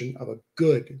definition of a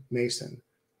good Mason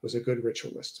was a good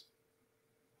ritualist.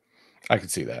 I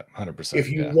could see that 100%. If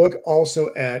you look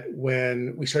also at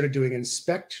when we started doing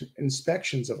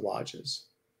inspections of lodges,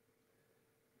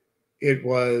 it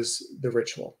was the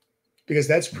ritual, because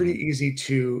that's pretty easy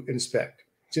to inspect.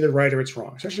 It's either right or it's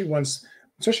wrong, especially once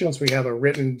we have a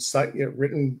written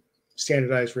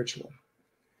standardized ritual.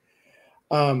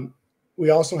 We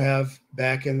also have,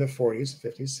 back in the 40s,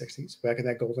 50s, 60s, back in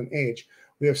that golden age,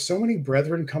 we have so many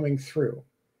brethren coming through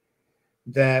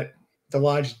that the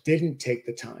lodge didn't take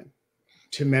the time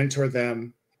to mentor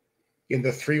them in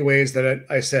the three ways that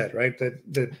I said, right?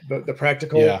 The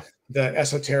practical, the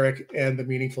esoteric, and the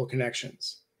meaningful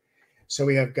connections. So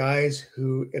we have guys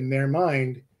who, in their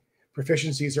mind,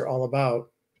 proficiencies are all about,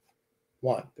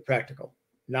 one, the practical,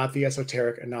 not the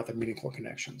esoteric and not the meaningful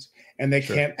connections. And they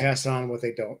can't pass on what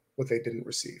they didn't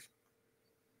receive.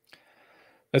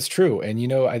 That's true. And,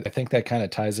 I think that kind of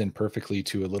ties in perfectly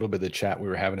to a little bit of the chat we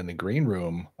were having in the green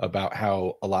room about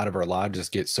how a lot of our lodges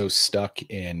get so stuck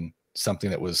in something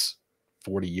that was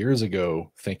 40 years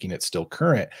ago, thinking it's still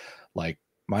current. Like,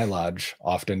 my lodge,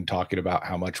 often talking about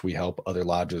how much we help other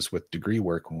lodges with degree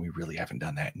work when we really haven't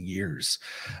done that in years.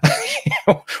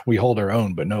 We hold our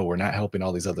own, but no, we're not helping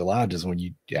all these other lodges. When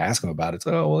you ask them about it, it's,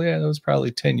 oh, well, yeah, that was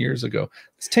probably 10 years ago.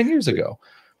 It's 10 years ago.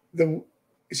 And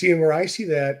where I see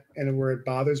that and where it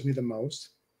bothers me the most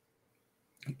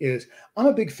is I'm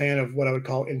a big fan of what I would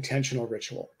call intentional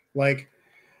ritual. Like,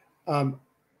 and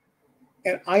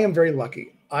I am very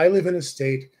lucky. I live in a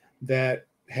state that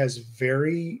has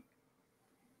very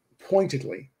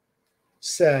pointedly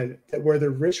said that where the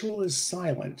ritual is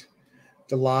silent,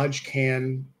 the lodge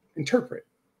can interpret,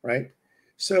 right?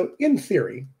 So in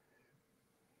theory,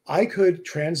 I could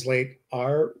translate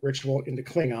our ritual into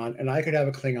Klingon and I could have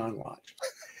a Klingon lodge.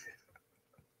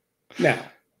 Now,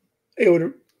 it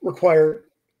would require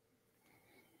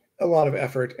a lot of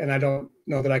effort, and I don't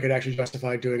know that I could actually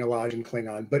justify doing a lodge in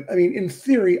Klingon. But I mean, in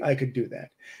theory, I could do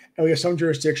that. And we have some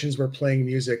jurisdictions where playing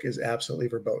music is absolutely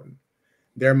verboten.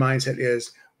 Their mindset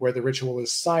is where the ritual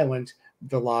is silent,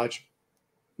 the lodge,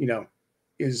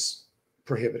 is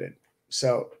prohibited.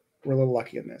 So we're a little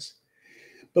lucky in this.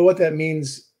 But what that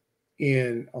means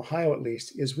in Ohio, at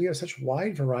least, is we have such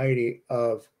wide variety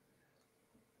of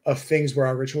things where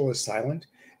our ritual is silent.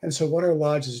 And so what our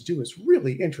lodges do is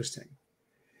really interesting.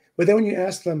 But then when you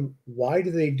ask them, why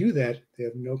do they do that? They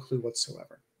have no clue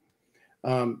whatsoever.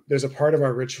 There's a part of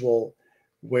our ritual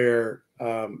where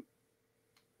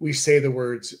we say the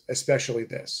words, especially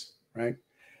this, right?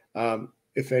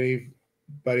 If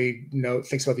anybody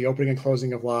thinks about the opening and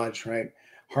closing of lodge, right?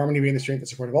 Harmony being the strength and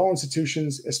support of all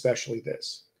institutions, especially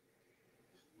this.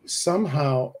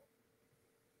 Somehow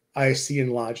I see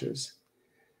in lodges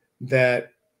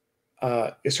that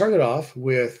it started off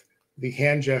with the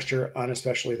hand gesture on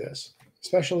especially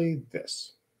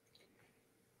this.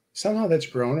 Somehow that's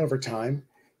grown over time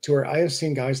to where I have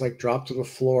seen guys like drop to the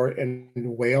floor and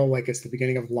wail like it's the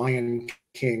beginning of Lion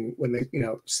King when they,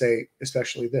 say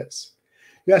especially this.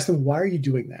 You ask them, why are you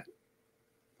doing that?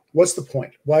 What's the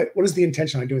point? What is the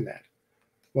intention on doing that?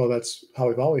 Well, that's how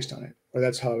we've always done it, or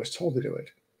that's how I was told to do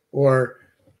it. Or,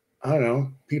 I don't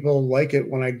know, people like it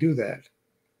when I do that.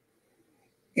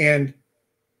 And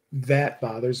that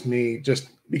bothers me just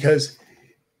because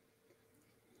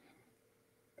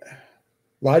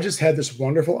lodges had this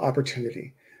wonderful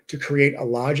opportunity to create a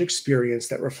lodge experience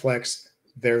that reflects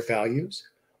their values,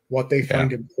 what they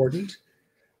find important.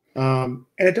 And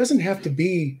it doesn't have to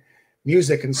be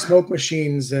music and smoke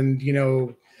machines and,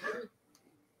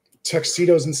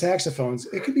 tuxedos and saxophones.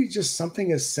 It could be just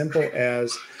something as simple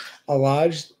as a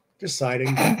lodge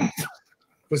deciding.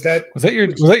 Was that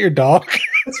your dog?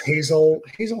 That's Hazel.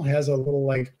 Hazel has a little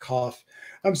cough.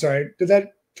 I'm sorry. Did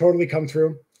that totally come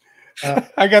through?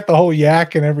 I got the whole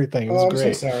yak and everything. It was I'm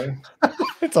great. so sorry.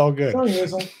 It's all good. Sorry,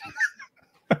 Hazel.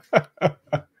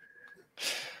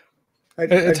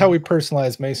 It's how we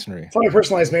personalize masonry. It's how we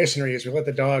personalize masonry is we let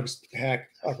the dogs hack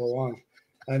up along.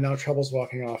 And now Trouble's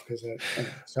walking off because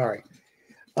sorry.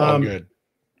 All good.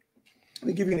 Let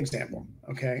me give you an example.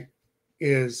 Okay.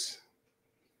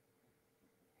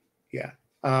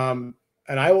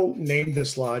 And I will name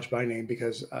this lodge by name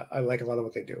because I like a lot of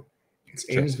what they do. It's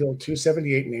Amesville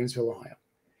 278 in Amesville, Ohio.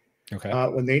 Okay.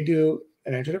 When they do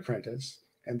an entered apprentice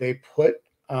and they put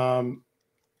the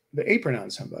apron on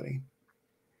somebody,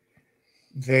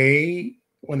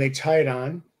 when they tie it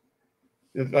on,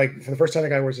 like for the first time the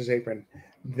guy wears his apron,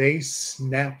 they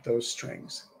snap those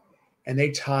strings and they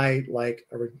tie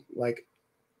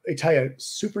they tie a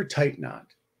super tight knot.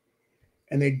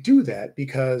 And they do that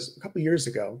because a couple of years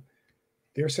ago,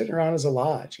 they were sitting around as a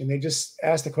lodge and they just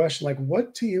asked the question,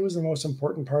 what to you is the most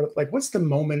important part of, what's the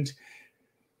moment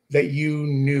that you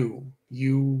knew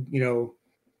you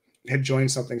had joined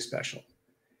something special?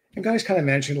 And guys kind of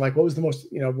mentioned, what was the most,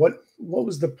 what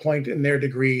was the point in their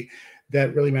degree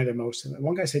that really mattered most to them? And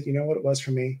one guy said, you know what it was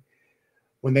for me?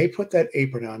 When they put that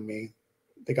apron on me,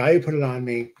 the guy who put it on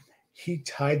me, he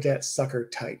tied that sucker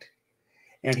tight.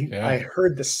 And I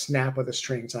heard the snap of the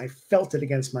strings. And I felt it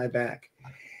against my back.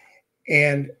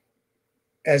 And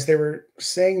as they were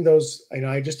saying those,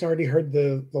 I just already heard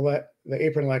the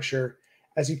apron lecture.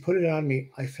 As he put it on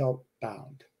me, I felt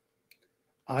bound.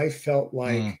 I felt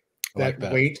like that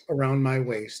weight around my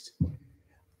waist.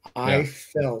 I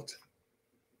felt,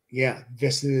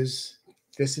 this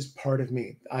is part of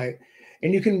me.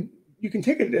 And you can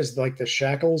take it as the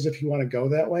shackles if you want to go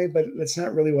that way, but that's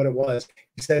not really what it was.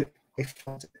 He said, I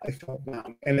felt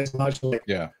bound. And it's logically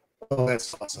oh,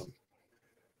 that's awesome.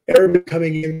 Everybody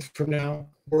coming in from now,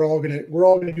 we're all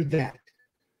gonna do that.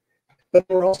 But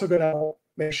we're also gonna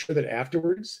make sure that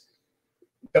afterwards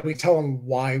that we tell them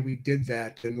why we did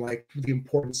that and the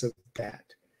importance of that.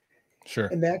 Sure.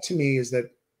 And that to me is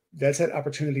that that's that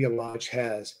opportunity a lodge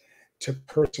has to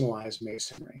personalize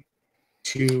Masonry,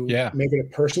 to Yeah. make it a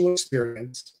personal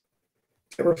experience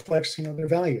that reflects, their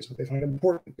values, what they find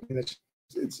important. I mean, it's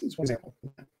one example.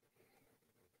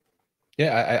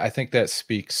 Yeah, I think that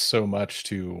speaks so much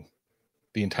to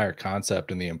the entire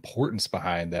concept and the importance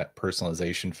behind that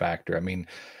personalization factor. I mean,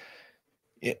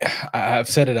 I've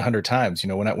said it 100 times.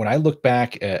 When I look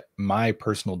back at my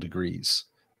personal degrees,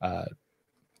 uh,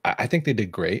 I think they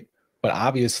did great. But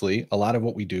obviously, a lot of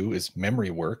what we do is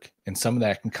memory work, and some of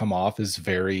that can come off as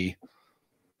very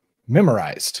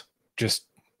memorized, just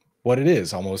what it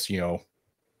is, almost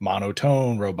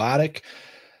monotone, robotic.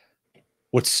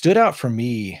 What stood out for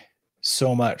me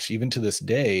so much, even to this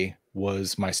day,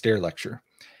 was my stair lecture.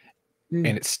 And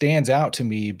it stands out to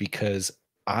me because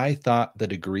I thought the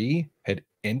degree had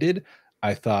ended.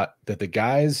 I thought that the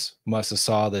guys must have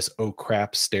saw this oh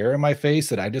crap stare in my face,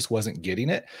 that I just wasn't getting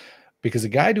it, because the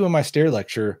guy doing my stair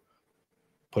lecture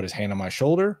put his hand on my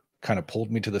shoulder, kind of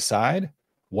pulled me to the side,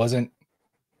 wasn't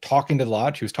talking to the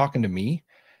lodge, he was talking to me,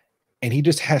 and he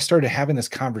just started having this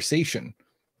conversation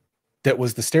that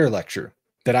was the stair lecture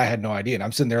that I had no idea. And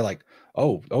I'm sitting there like,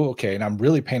 oh, okay. And I'm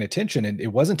really paying attention. And it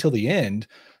wasn't until the end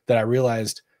that I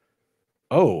realized,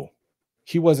 oh,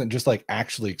 he wasn't just like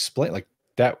actually explain like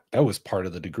that was part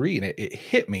of the degree. And it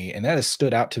hit me. And that has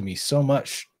stood out to me so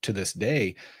much to this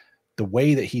day, the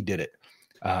way that he did it.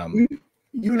 You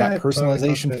and I That have talked about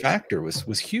personalization this. factor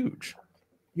was huge.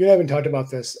 You haven't talked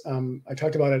about this. I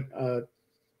talked about it.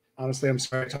 Honestly, I'm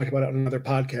sorry. I talked about it on another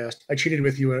podcast. I cheated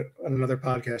with you on another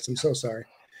podcast. I'm so sorry.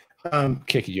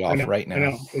 Kicking you off right now. I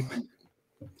know.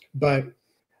 But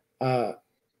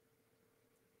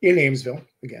in Amesville,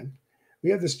 again, we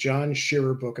have this John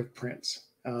Shearer book of prints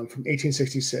from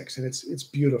 1866, and it's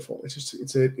beautiful.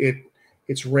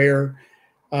 It's rare,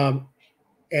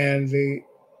 and they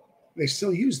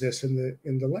still use this in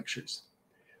the lectures.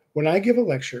 When I give a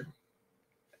lecture,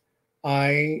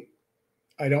 I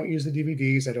don't use the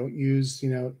DVDs. I don't use,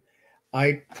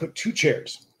 I put two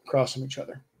chairs across from each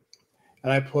other,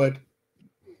 and I put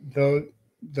those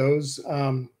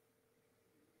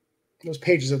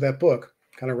pages of that book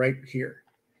kind of right here.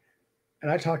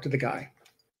 And I talk to the guy.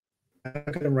 I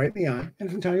look at him right in the eye, and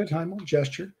from time to time, I'll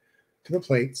gesture to the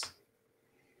plates,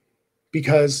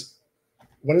 because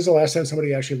when is the last time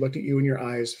somebody actually looked at you in your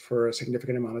eyes for a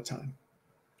significant amount of time?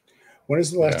 When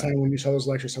is the last time when you saw those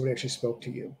lectures, somebody actually spoke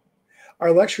to you?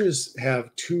 Our lectures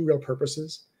have two real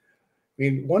purposes. I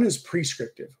mean, one is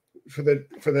prescriptive. For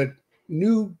the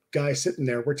new guy sitting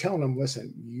there, we're telling them,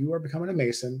 listen, you are becoming a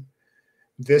Mason.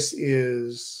 This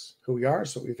is who we are,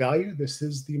 so what we value. This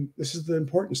is the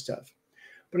important stuff.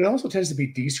 But it also tends to be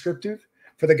descriptive.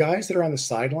 For the guys that are on the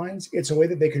sidelines, it's a way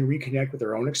that they can reconnect with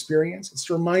their own experience. It's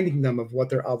reminding them of what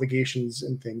their obligations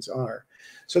and things are.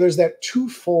 So there's that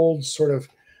twofold sort of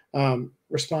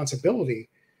responsibility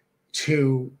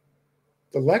to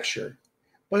the lecture,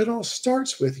 but it all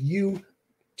starts with you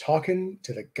talking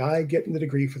to the guy getting the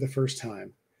degree for the first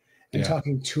time, and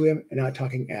talking to him and not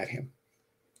talking at him,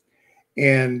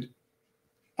 and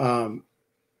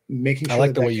making sure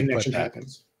that connection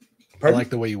happens. Pardon? I like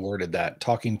the way you worded that.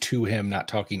 Talking to him, not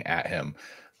talking at him.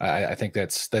 I think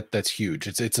that's huge.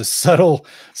 It's a subtle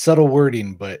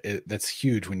wording, but that's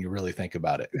huge when you really think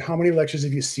about it. How many lectures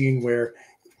have you seen where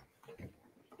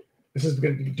this is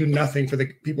going to do nothing for the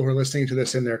people who are listening to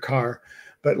this in their car,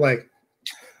 but like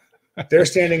they're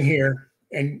standing here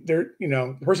and they're,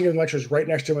 the person giving the lecture is right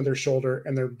next to them on their shoulder,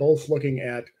 and they're both looking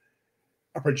at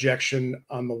a projection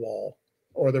on the wall,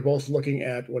 or they're both looking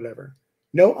at whatever.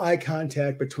 No eye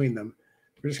contact between them.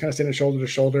 We're just kind of standing shoulder to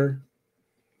shoulder.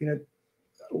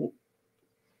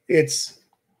 It's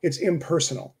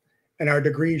impersonal, and our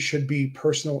degree should be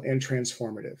personal and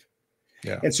transformative.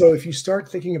 Yeah. And so if you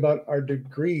start thinking about our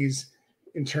degrees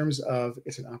in terms of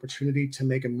it's an opportunity to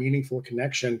make a meaningful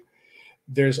connection,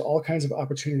 there's all kinds of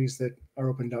opportunities that are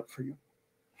opened up for you.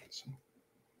 So.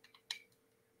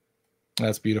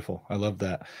 That's beautiful. I love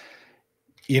that.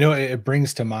 It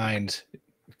brings to mind,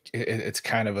 it's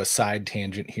kind of a side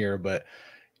tangent here, but,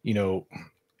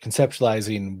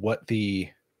 conceptualizing what the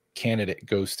candidate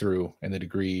goes through in the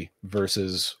degree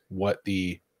versus what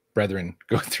the brethren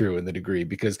go through in the degree,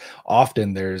 because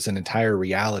often there's an entire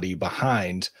reality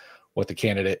behind what the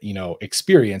candidate,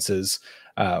 experiences,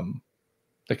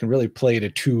 that can really play to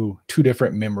two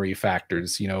different memory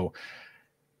factors,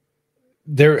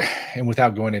 there. And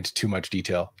without going into too much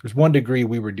detail, there's one degree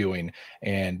we were doing,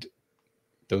 and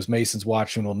those Masons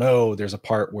watching will know there's a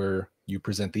part where you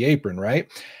present the apron, right?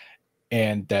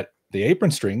 And that the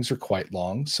apron strings are quite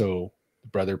long. So the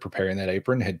brother preparing that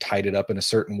apron had tied it up in a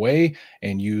certain way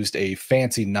and used a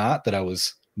fancy knot that I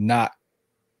was not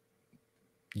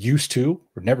used to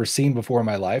or never seen before in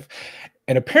my life.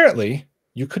 And apparently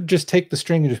you could just take the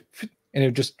string and it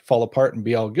would just fall apart and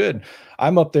be all good.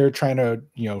 I'm up there trying to,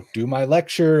 do my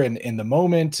lecture and in the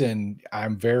moment, and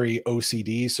I'm very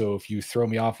OCD. So if you throw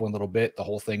me off one little bit, the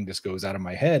whole thing just goes out of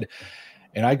my head.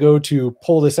 And I go to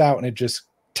pull this out and it just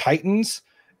tightens.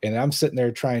 And I'm sitting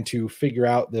there trying to figure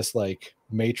out this like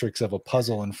matrix of a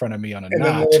puzzle in front of me on a knot. And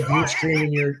then the little blue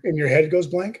screen in your head goes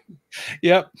blank.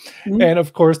 Yep. Mm-hmm. And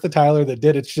of course the Tyler that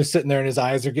did it's just sitting there and his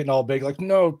eyes are getting all big, like,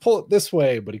 no, pull it this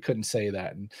way. But he couldn't say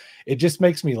that. And it just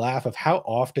makes me laugh of how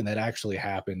often that actually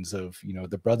happens of,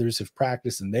 the brothers have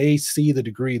practiced and they see the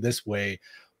degree this way,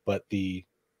 but the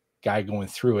guy going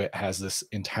through it has this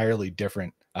entirely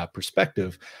different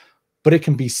perspective, but it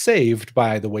can be saved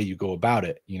by the way you go about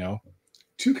it,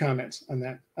 Two comments on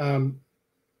that.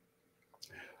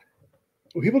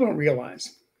 What people don't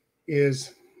realize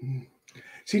is,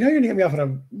 see, now you're going to get me off on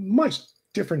a much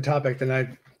different topic than I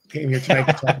came here tonight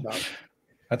to talk about.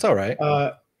 That's all right.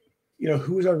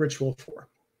 Who is our ritual for?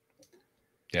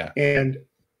 Yeah. And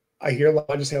I hear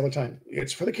Lodges say all the time,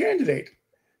 it's for the candidate.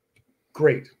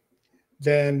 Great.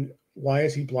 Then why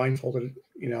is he blindfolded,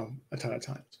 a ton of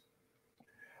times?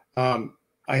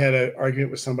 I had an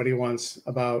argument with somebody once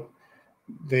about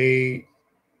there's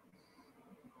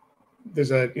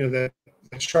the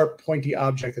sharp pointy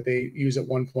object that they use at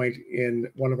one point in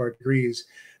one of our degrees.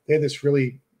 They had this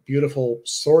really beautiful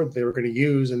sword they were going to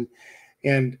use.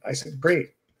 And I said,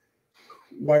 great.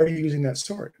 Why are you using that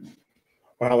sword?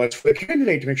 Well, that's for the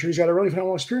candidate to make sure he's got a really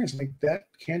phenomenal experience. Like, that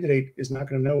candidate is not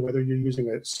going to know whether you're using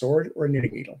a sword or a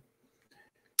knitting needle.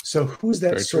 So who's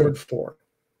that sword for?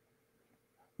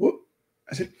 Well,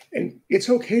 I said, and it's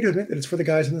okay to admit that it's for the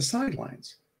guys on the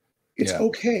sidelines. It's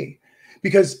okay,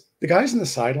 because the guys on the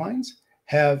sidelines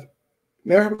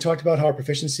remember we talked about how our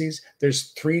proficiencies,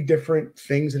 there's 3 different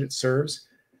things that it serves.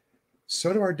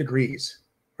 So do our degrees,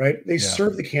 right? They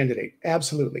serve the candidate.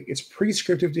 Absolutely. It's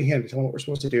prescriptive to him to tell him what we're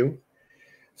supposed to do.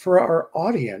 For our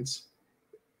audience,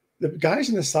 the guys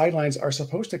on the sidelines are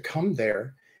supposed to come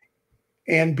there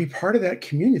and be part of that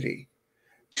community,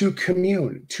 to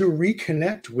commune, to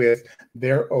reconnect with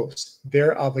their oaths,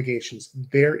 their obligations,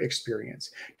 their experience,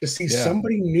 to see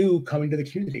somebody new coming to the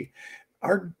community.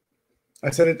 I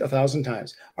said it 1,000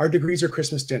 times. Our degrees are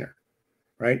Christmas dinner,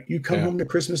 right? You come home to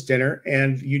Christmas dinner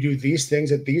and you do these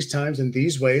things at these times in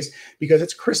these ways because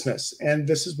it's Christmas and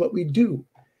this is what we do.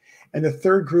 And the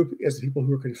third group is the people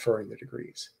who are conferring the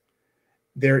degrees.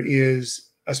 There is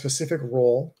a specific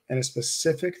role and a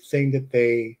specific thing that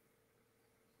they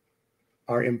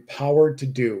are empowered to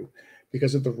do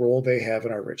because of the role they have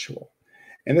in our ritual.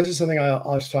 And this is something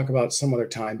I'll just talk about some other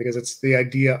time, because it's the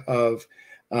idea of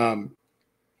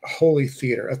holy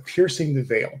theater, of piercing the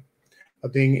veil,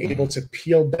 of being able to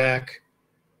peel back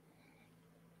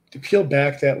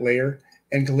that layer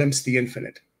and glimpse the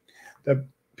infinite. The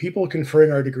people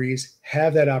conferring our degrees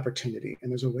have that opportunity,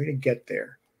 and there's a way to get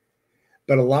there.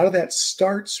 But a lot of that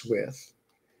starts with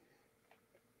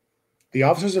the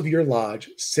officers of your lodge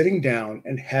sitting down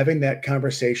and having that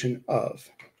conversation of,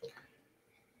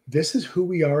 this is who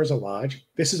we are as a lodge.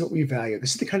 This is what we value.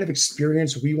 This is the kind of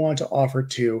experience we want to offer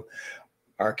to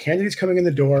our candidates coming in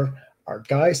the door, our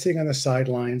guys sitting on the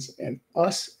sidelines, and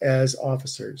us as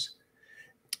officers.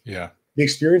 Yeah. The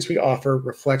experience we offer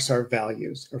reflects our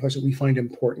values, reflects what we find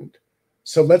important.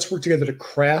 So let's work together to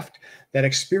craft that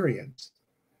experience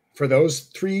for those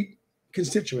 3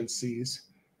 constituencies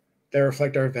that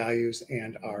reflect our values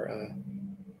and our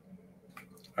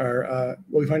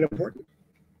what we find important.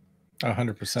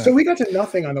 100%. So we got to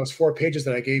nothing on those 4 pages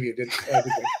that I gave you.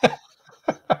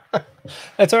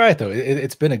 That's all right, though.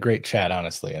 It's been a great chat,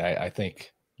 honestly. And I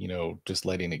think, just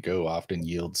letting it go often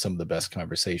yields some of the best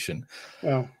conversation.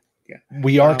 Well, yeah.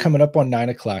 We are coming up on 9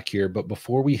 o'clock here, but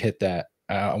before we hit that,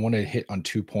 I want to hit on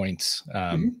 2 points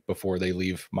before they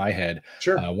leave my head.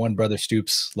 Sure. One, Brother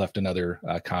Stoops left another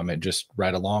comment just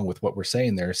right along with what we're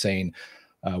saying there, saying,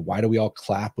 why do we all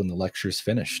clap when the lecture's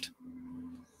finished?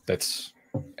 That's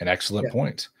an excellent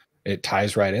point. It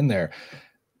ties right in there.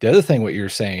 The other thing, what you're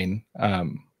saying,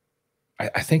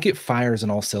 I think it fires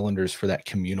on all cylinders for that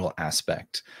communal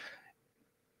aspect.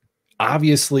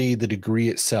 Obviously, the degree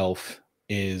itself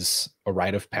is a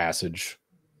rite of passage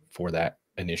for that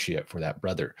initiate, for that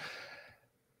brother.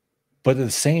 But at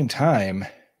the same time,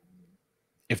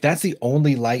 if that's the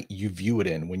only light you view it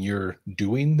in when you're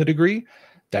doing the degree,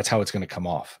 that's how it's going to come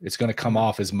off. It's going to come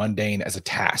off as mundane, as a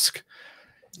task.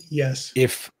 Yes.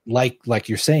 If like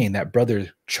you're saying, that brother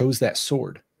chose that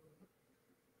sword,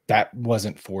 that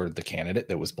wasn't for the candidate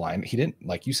that was blind. He didn't,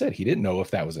 like you said, he didn't know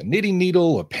if that was a knitting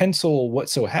needle, a pencil, what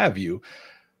so have you.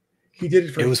 He did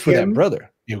it for for that brother.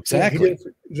 Exactly. He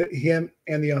did it for him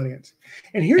and the audience.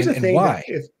 And here's the thing: why?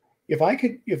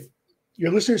 that if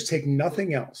your listeners take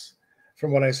nothing else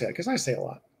from what I said, because I say a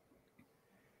lot.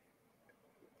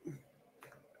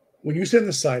 When you sit on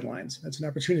the sidelines, that's an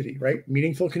opportunity, right?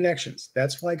 Meaningful connections.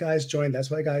 That's why guys join. That's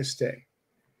why guys stay.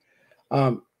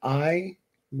 I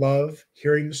love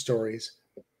hearing the stories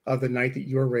of the night that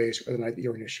you were raised or the night that you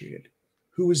were initiated.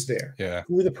 Who was there? Yeah.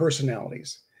 Who were the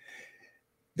personalities?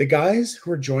 The guys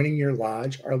who are joining your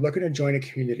lodge are looking to join a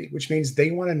community, which means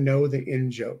they want to know the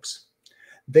in jokes.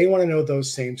 They want to know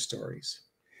those same stories.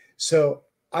 So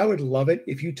I would love it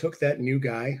if you took that new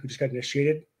guy who just got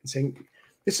initiated and saying,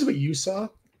 this is what you saw.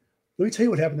 Let me tell you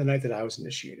what happened the night that I was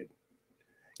initiated.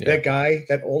 Yeah. That guy,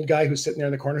 that old guy who's sitting there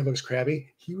in the corner who looks crabby,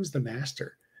 he was the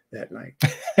master that night.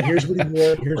 And here's what he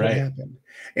wore. Here's what happened.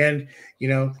 And, you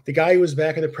know, the guy who was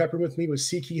back in the prep room with me was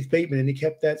C. Keith Bateman, and he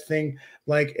kept that thing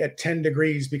like at 10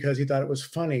 degrees because he thought it was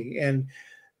funny.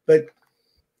 But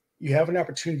you have an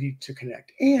opportunity to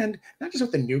connect. And not just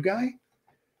with the new guy,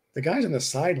 the guys on the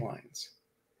sidelines.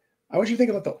 I want you to think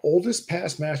about the oldest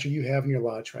past master you have in your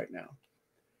lodge right now.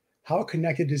 How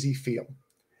connected does he feel?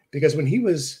 Because when he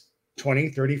was 20,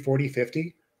 30, 40,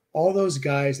 50, all those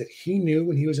guys that he knew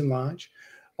when he was in lodge,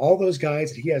 all those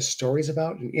guys that he has stories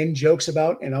about and in jokes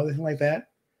about and everything like that,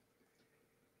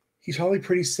 he's probably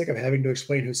pretty sick of having to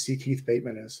explain who C. Keith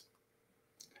Bateman is.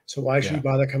 So why should he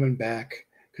bother coming back?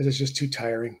 Because it's just too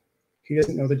tiring. He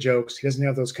doesn't know the jokes. He doesn't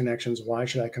have those connections. Why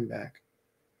should I come back?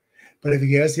 But if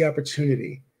he has the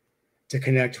opportunity to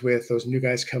connect with those new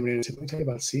guys coming in and say, let me tell you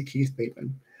about C. Keith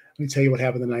Bateman. Let me tell you what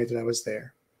happened the night that I was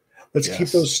there. Let's keep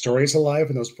those stories alive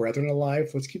and those brethren alive.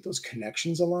 Let's keep those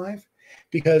connections alive,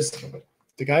 because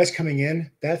the guys coming in,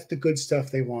 that's the good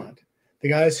stuff they want. The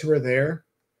guys who are there,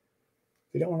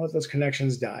 they don't want to let those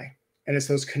connections die. And it's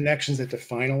those connections that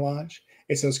define a lodge.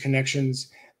 It's those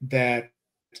connections that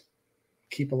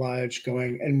keep a lodge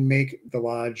going and make the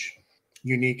lodge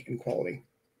unique in quality.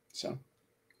 So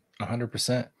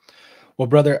 100%. Well,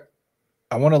 brother,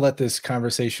 I want to let this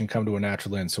conversation come to a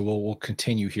natural end, so we'll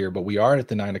continue here, but we are at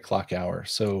the 9 o'clock hour.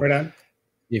 So right on.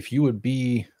 If you would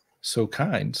be so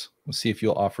kind, we'll see if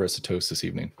you'll offer us a toast this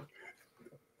evening.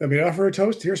 Let me offer a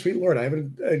toast. Dear sweet Lord, I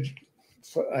haven't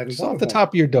just off the top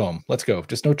of your dome. Let's go.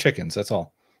 Just no chickens. That's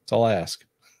all. That's all I ask.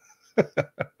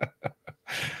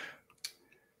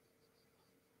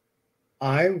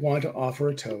 I want to offer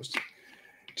a toast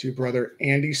to Brother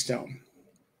Andy Stone.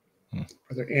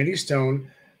 Brother Andy Stone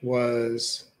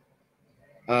was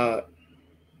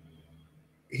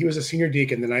he was a senior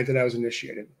deacon the night that I was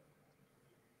initiated.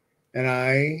 And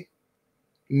I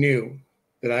knew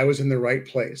that I was in the right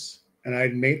place and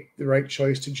I'd made the right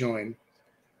choice to join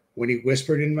when he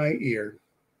whispered in my ear,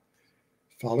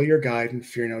 follow your guide and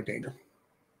fear no danger.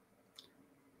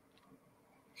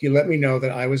 He let me know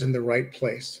that I was in the right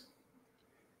place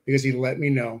because he let me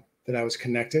know that I was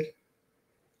connected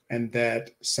and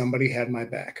that somebody had my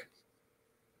back.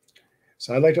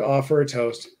 So I'd like to offer a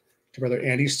toast to Brother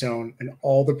Andy Stone and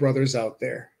all the brothers out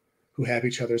there who have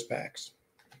each other's backs.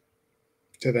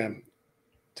 To them.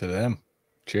 To them.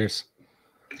 Cheers.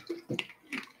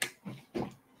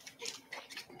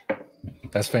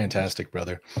 That's fantastic,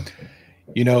 brother.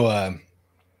 You know,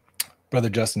 Brother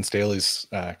Justin Staley's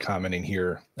commenting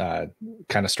here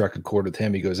kind of struck a chord with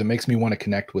him. He goes, it makes me want to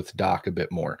connect with Doc a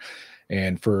bit more.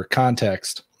 And for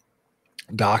context,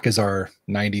 Doc is our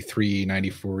 93,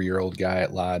 94-year-old guy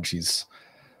at Lodge. He's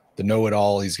the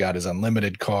know-it-all. He's got his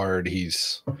unlimited card.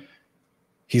 He's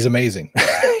amazing.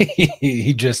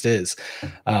 he just is.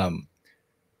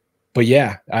 But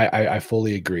yeah, I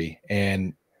fully agree.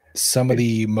 And some of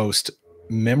the most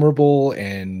memorable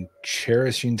and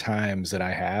cherishing times that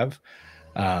I have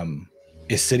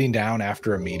is sitting down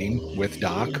after a meeting with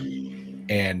Doc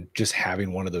and just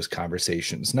having one of those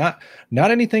conversations. Not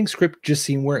anything script, just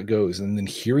seeing where it goes. And then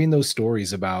hearing those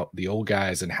stories about the old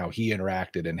guys and how he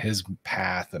interacted and his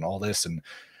path and all this. And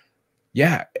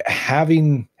yeah,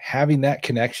 having that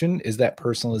connection is that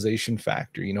personalization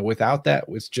factor. You know, without that,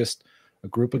 it's just a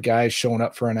group of guys showing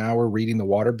up for an hour, reading the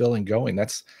water bill and going.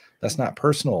 That's not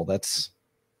personal. That's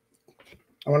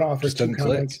I want to offer two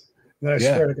comments. Then I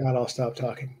swear to God, I'll stop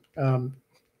talking.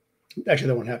 Actually,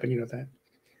 that won't happen. You know that.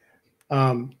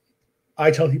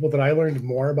 I tell people that I learned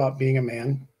more about being a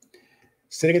man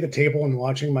sitting at the table and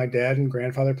watching my dad and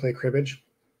grandfather play cribbage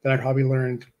than I probably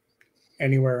learned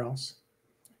anywhere else.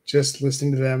 Just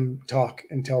listening to them talk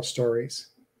and tell stories.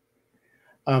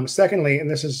 Secondly, and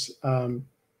this is,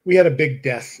 we had a big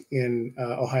death in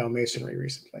Ohio Masonry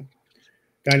recently,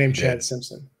 a guy named Chad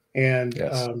Simpson. And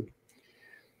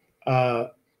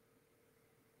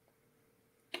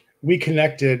we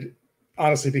connected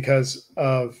honestly, because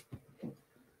of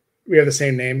we have the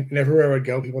same name, and everywhere I would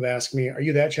go, people would ask me, "Are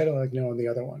you that Chad?" I'm like, "No, I'm the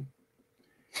other one."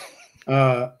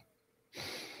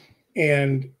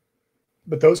 And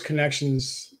but those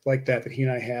connections like that he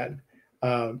and I had,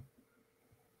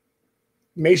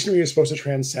 Masonry is supposed to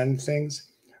transcend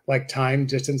things like time,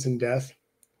 distance, and death.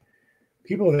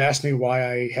 People have asked me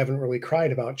why I haven't really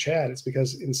cried about Chad. It's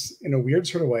because in a weird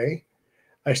sort of way,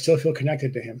 I still feel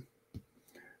connected to him.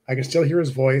 I can still hear his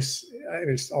voice.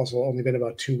 It's also only been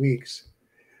about 2 weeks.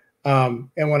 And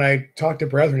when I talk to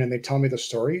brethren and they tell me the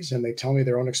stories and they tell me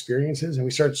their own experiences and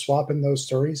we start swapping those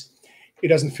stories, it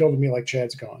doesn't feel to me like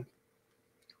Chad's gone.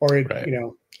 Or it, Right.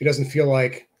 It doesn't feel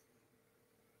like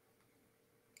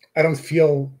I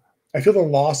feel the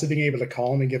loss of being able to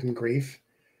call him and give him grief,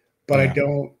 but I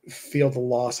don't feel the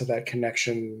loss of that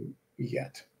connection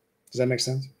yet. Does that make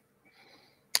sense?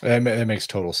 It makes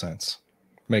total sense.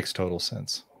 Makes total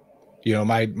sense.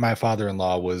 My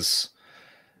father-in-law was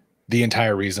the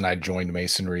entire reason I joined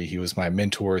Masonry. He was my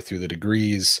mentor through the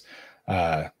degrees.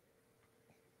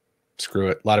 Screw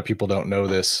it. A lot of people don't know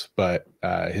this, but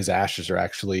his ashes are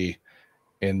actually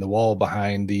in the wall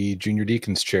behind the junior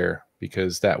deacon's chair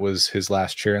because that was his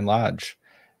last chair in lodge.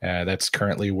 That's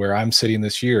currently where I'm sitting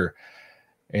this year.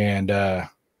 And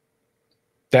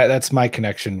that's my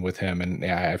connection with him. And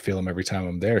I feel him every time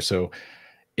I'm there. So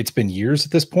it's been years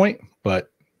at this point,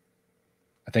 but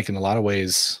I think in a lot of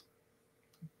ways,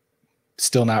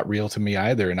 still not real to me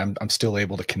either. And I'm still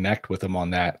able to connect with him on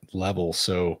that level.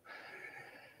 So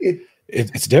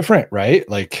it's different, right?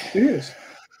 Like it is.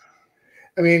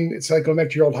 I mean, it's like going back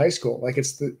to your old high school. Like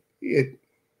you're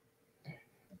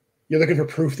looking for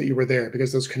proof that you were there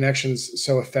because those connections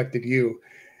so affected you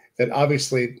that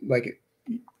obviously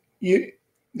the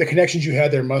connections you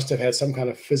had there must have had some kind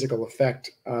of physical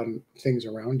effect on things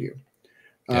around you.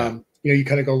 You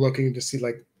kind of go looking to see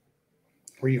like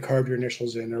where you carved your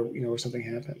initials in or something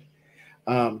happened.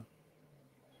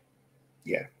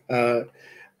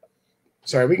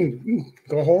 Sorry, we can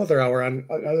go a whole other hour on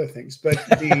other things, but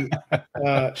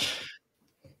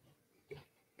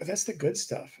but that's the good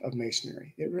stuff of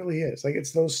Masonry. It really is. Like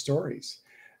it's those stories.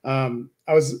 I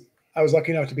was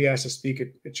lucky enough to be asked to speak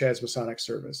at Chad's Masonic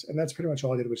service, and that's pretty much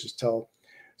all I did was just tell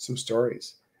some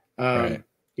stories, right.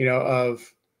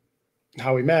 Of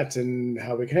how we met and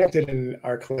how we connected and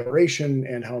our collaboration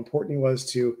and how important he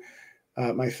was to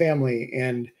my family.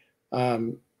 And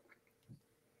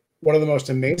one of the most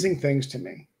amazing things to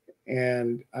me,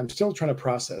 and I'm still trying to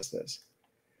process this.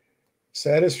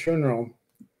 So at his funeral,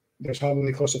 there's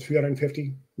probably close to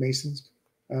 350 Masons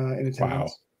in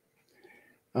attendance.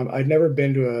 Wow. I'd never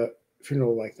been to a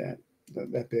funeral like that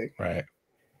big. Right.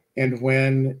 And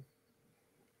when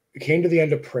it came to the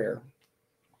end of prayer,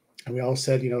 and we all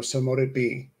said, so mote it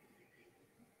be,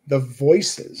 the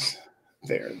voices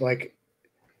there, like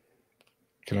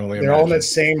can only they're imagine. all in that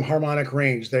same harmonic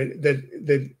range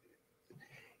that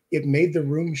it made the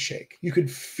room shake. You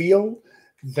could feel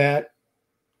that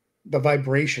the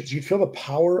vibrations, you'd feel the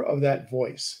power of that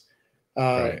voice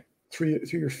through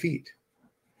your feet.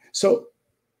 So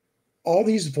all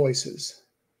these voices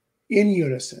in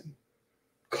unison,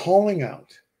 calling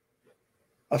out,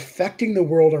 affecting the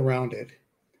world around it,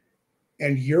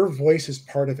 and your voice is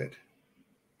part of it.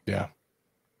 Yeah.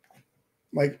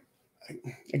 Like,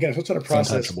 again, it's sort of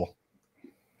process. It's untouchable.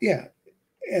 Yeah.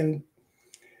 And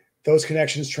those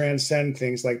connections transcend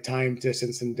things like time,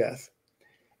 distance, and death.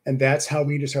 And that's how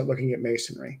we need to start looking at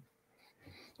Masonry.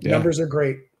 Yeah. Numbers are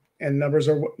great, and numbers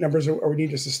are we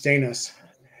need to sustain us.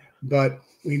 But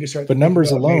we need to start. But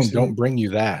numbers alone don't bring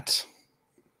you that.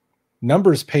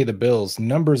 Numbers pay the bills.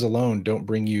 Numbers alone don't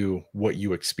bring you what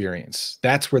you experience.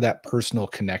 That's where that personal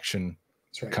connection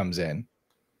comes in.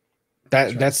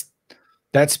 That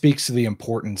speaks to the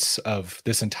importance of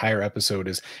this entire episode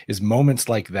is moments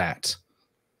like that.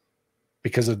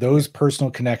 Because of those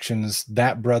personal connections,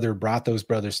 that brother brought those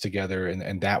brothers together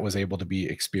and that was able to be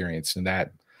experienced. And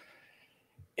that,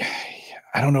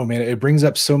 I don't know, man, it brings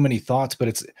up so many thoughts, but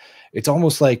it's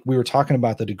almost like we were talking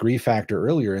about the degree factor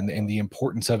earlier and the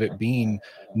importance of it being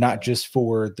not just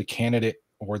for the candidate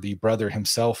or the brother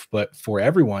himself, but for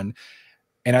everyone.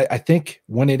 And I think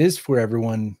when it is for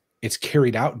everyone, it's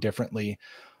carried out differently.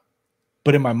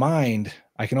 But in my mind,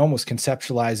 I can almost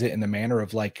conceptualize it in the manner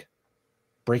of like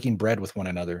breaking bread with one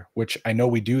another, which I know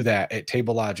we do that at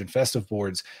Table Lodge and festive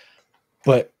boards,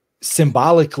 but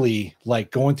symbolically, like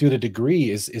going through the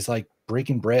degree is like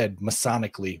breaking bread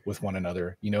Masonically with one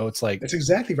another. It's like, that's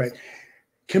exactly right.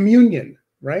 Communion,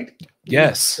 right?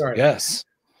 Yes. Sorry. Yes.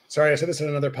 Sorry. I said this in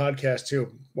another podcast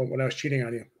too, when I was cheating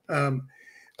on you. I'll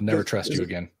never trust you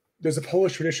again. There's a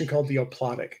Polish tradition called the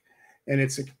opłatek. and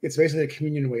it's basically a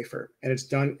communion wafer, and it's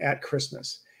done at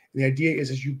Christmas. And the idea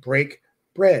is you break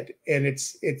bread, and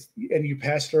and you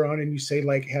pass it around, and you say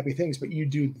like happy things, but you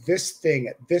do this thing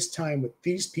at this time with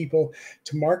these people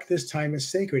to mark this time as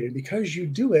sacred. And because you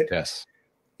do it, Yes,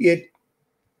 it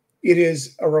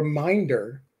is a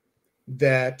reminder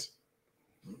that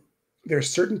there are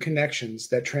certain connections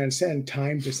that transcend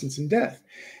time, distance, and death.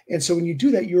 And so when you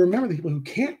do that, you remember the people who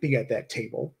can't be at that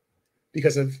table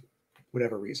because of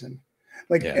whatever reason.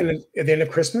 Like, yeah, and at the end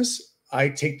of Christmas, I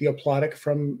take the applaudicke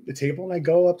from the table and I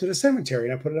go up to the cemetery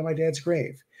and I put it on my dad's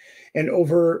grave. And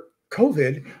over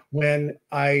COVID, when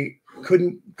I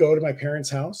couldn't go to my parents'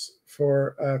 house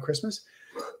for Christmas,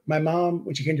 my mom,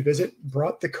 when she came to visit,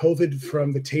 brought the COVID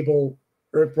from the table,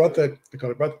 or brought the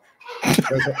COVID, brought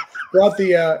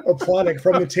the applaudicke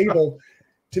from the table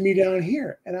to me down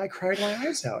here. And I cried my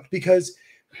eyes out because,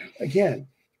 again,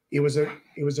 it was a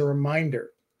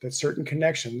reminder that certain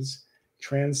connections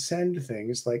transcend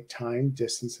things like time,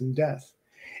 distance, and death.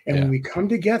 And when we come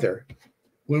together,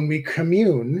 when we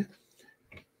commune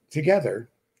together,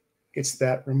 it's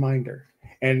that reminder.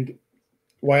 And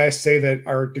why I say that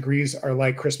our degrees are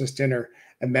like Christmas dinner.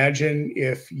 Imagine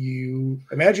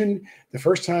the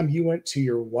first time you went to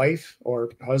your wife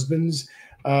or husband's,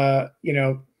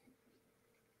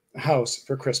 house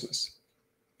for Christmas.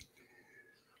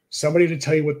 Somebody to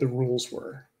tell you what the rules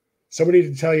were. Somebody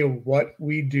to tell you what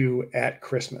we do at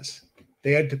Christmas.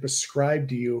 They had to prescribe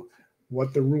to you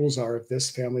what the rules are of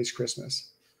this family's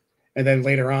Christmas. And then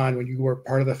later on, when you were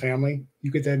part of the family,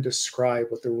 you could then describe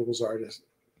what the rules are to,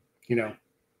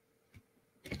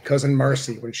 Cousin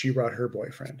Marcy when she brought her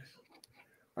boyfriend.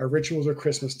 Our rituals are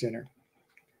Christmas dinner.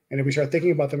 And if we start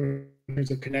thinking about them in terms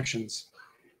of connections,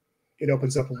 it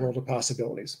opens up a world of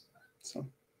possibilities. So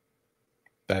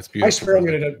that's beautiful. I swear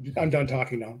I'm done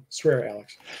talking now. Swear,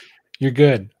 Alex. You're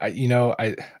good.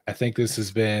 I think this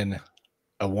has been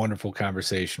a wonderful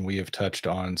conversation. We have touched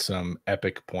on some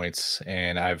epic points,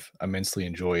 and I've immensely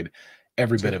enjoyed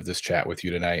every bit of this chat with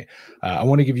you tonight. I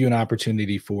want to give you an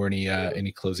opportunity for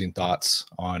any closing thoughts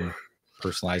on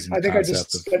personalizing the concept. I think I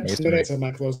just spent 2 minutes on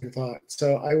my closing thought,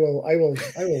 so I will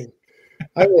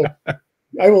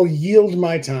yield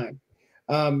my time.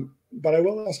 But I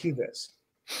will ask you this.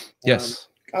 Yes.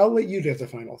 I'll let you get the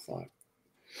final thought,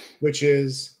 which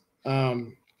is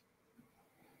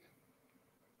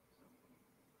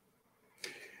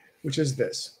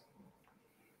this.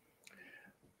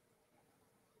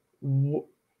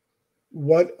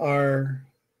 What are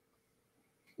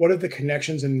the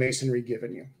connections in Masonry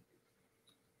given you?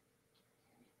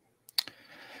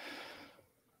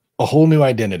 A whole new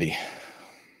identity.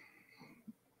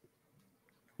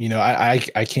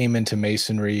 I came into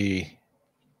Masonry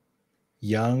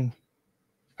young.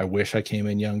 I wish I came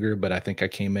in younger, but I think I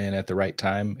came in at the right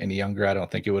time. Any younger, I don't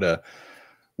think it would have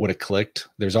clicked.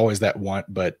 There's always that want,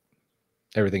 but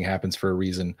everything happens for a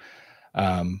reason.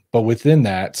 But within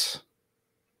that,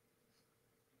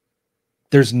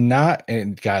 there's not,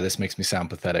 and God, this makes me sound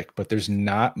pathetic, but there's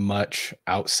not much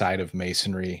outside of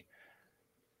Masonry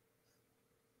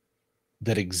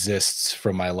that exists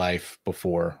from my life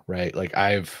before, right? Like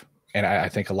I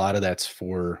think a lot of that's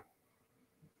for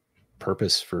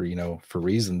purpose, for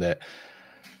reason, that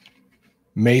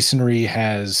Masonry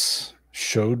has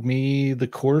showed me the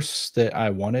course that I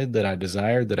wanted, that I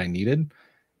desired, that I needed.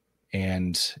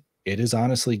 And it has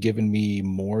honestly given me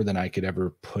more than I could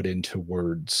ever put into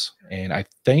words. And I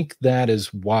think that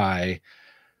is why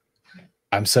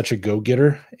I'm such a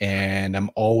go-getter, and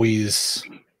I'm always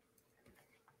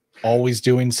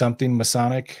doing something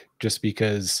Masonic, just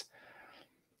because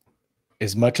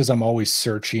as much as I'm always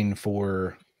searching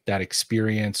for that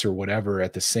experience or whatever,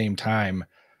 at the same time,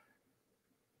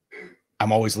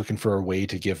 I'm always looking for a way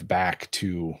to give back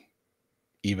to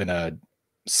even a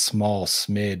small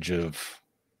smidge of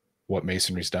what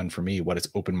Masonry's done for me, what it's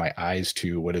opened my eyes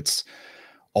to, what it's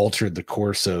altered the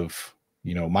course of,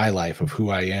 my life, of who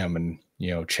I am, and,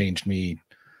 changed me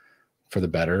for the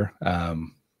better.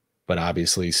 But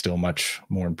obviously still much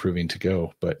more improving to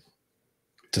go. But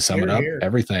to sum it up,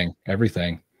 everything.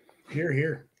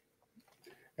 Here.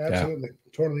 Absolutely.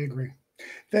 Yeah. Totally agree.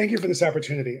 Thank you for this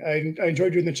opportunity. I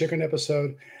enjoyed doing the chicken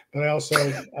episode, but I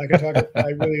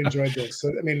really enjoyed this.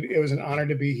 So, it was an honor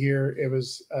to be here. It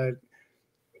was,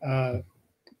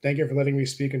 thank you for letting me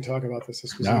speak and talk about this.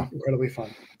 This was incredibly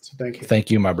fun. So thank you. Thank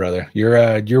you, my brother.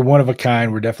 You're one of a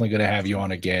kind. We're definitely going to have you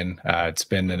on again. It's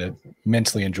been an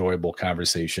immensely enjoyable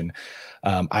conversation.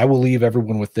 I will leave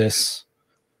everyone with this.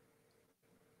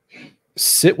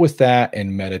 Sit with that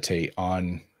and meditate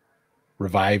on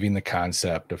reviving the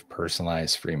concept of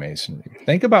personalized Freemasonry.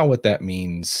 Think about what that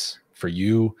means for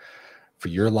you, for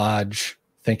your lodge.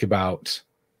 Think about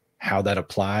how that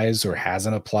applies or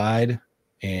hasn't applied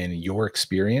in your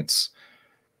experience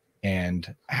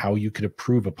and how you could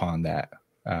improve upon that.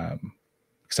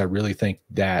 Because I really think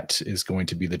that is going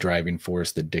to be the driving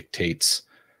force that dictates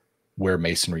where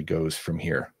Masonry goes from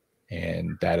here.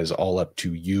 And that is all up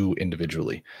to you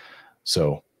individually.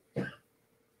 So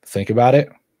think about it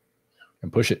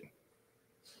and push it.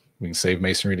 We can save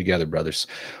Masonry together, brothers.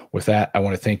 With that, I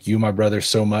want to thank you, my brother,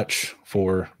 so much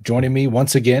for joining me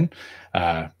once again.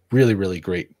 Really, really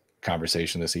great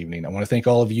conversation this evening. I want to thank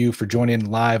all of you for joining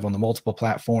live on the multiple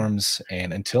platforms.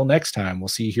 And until next time, we'll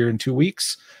see you here in 2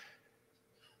 weeks.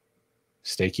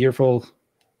 Stay careful.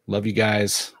 Love you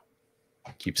guys.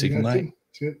 Keep seeking light.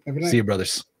 See you,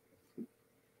 brothers.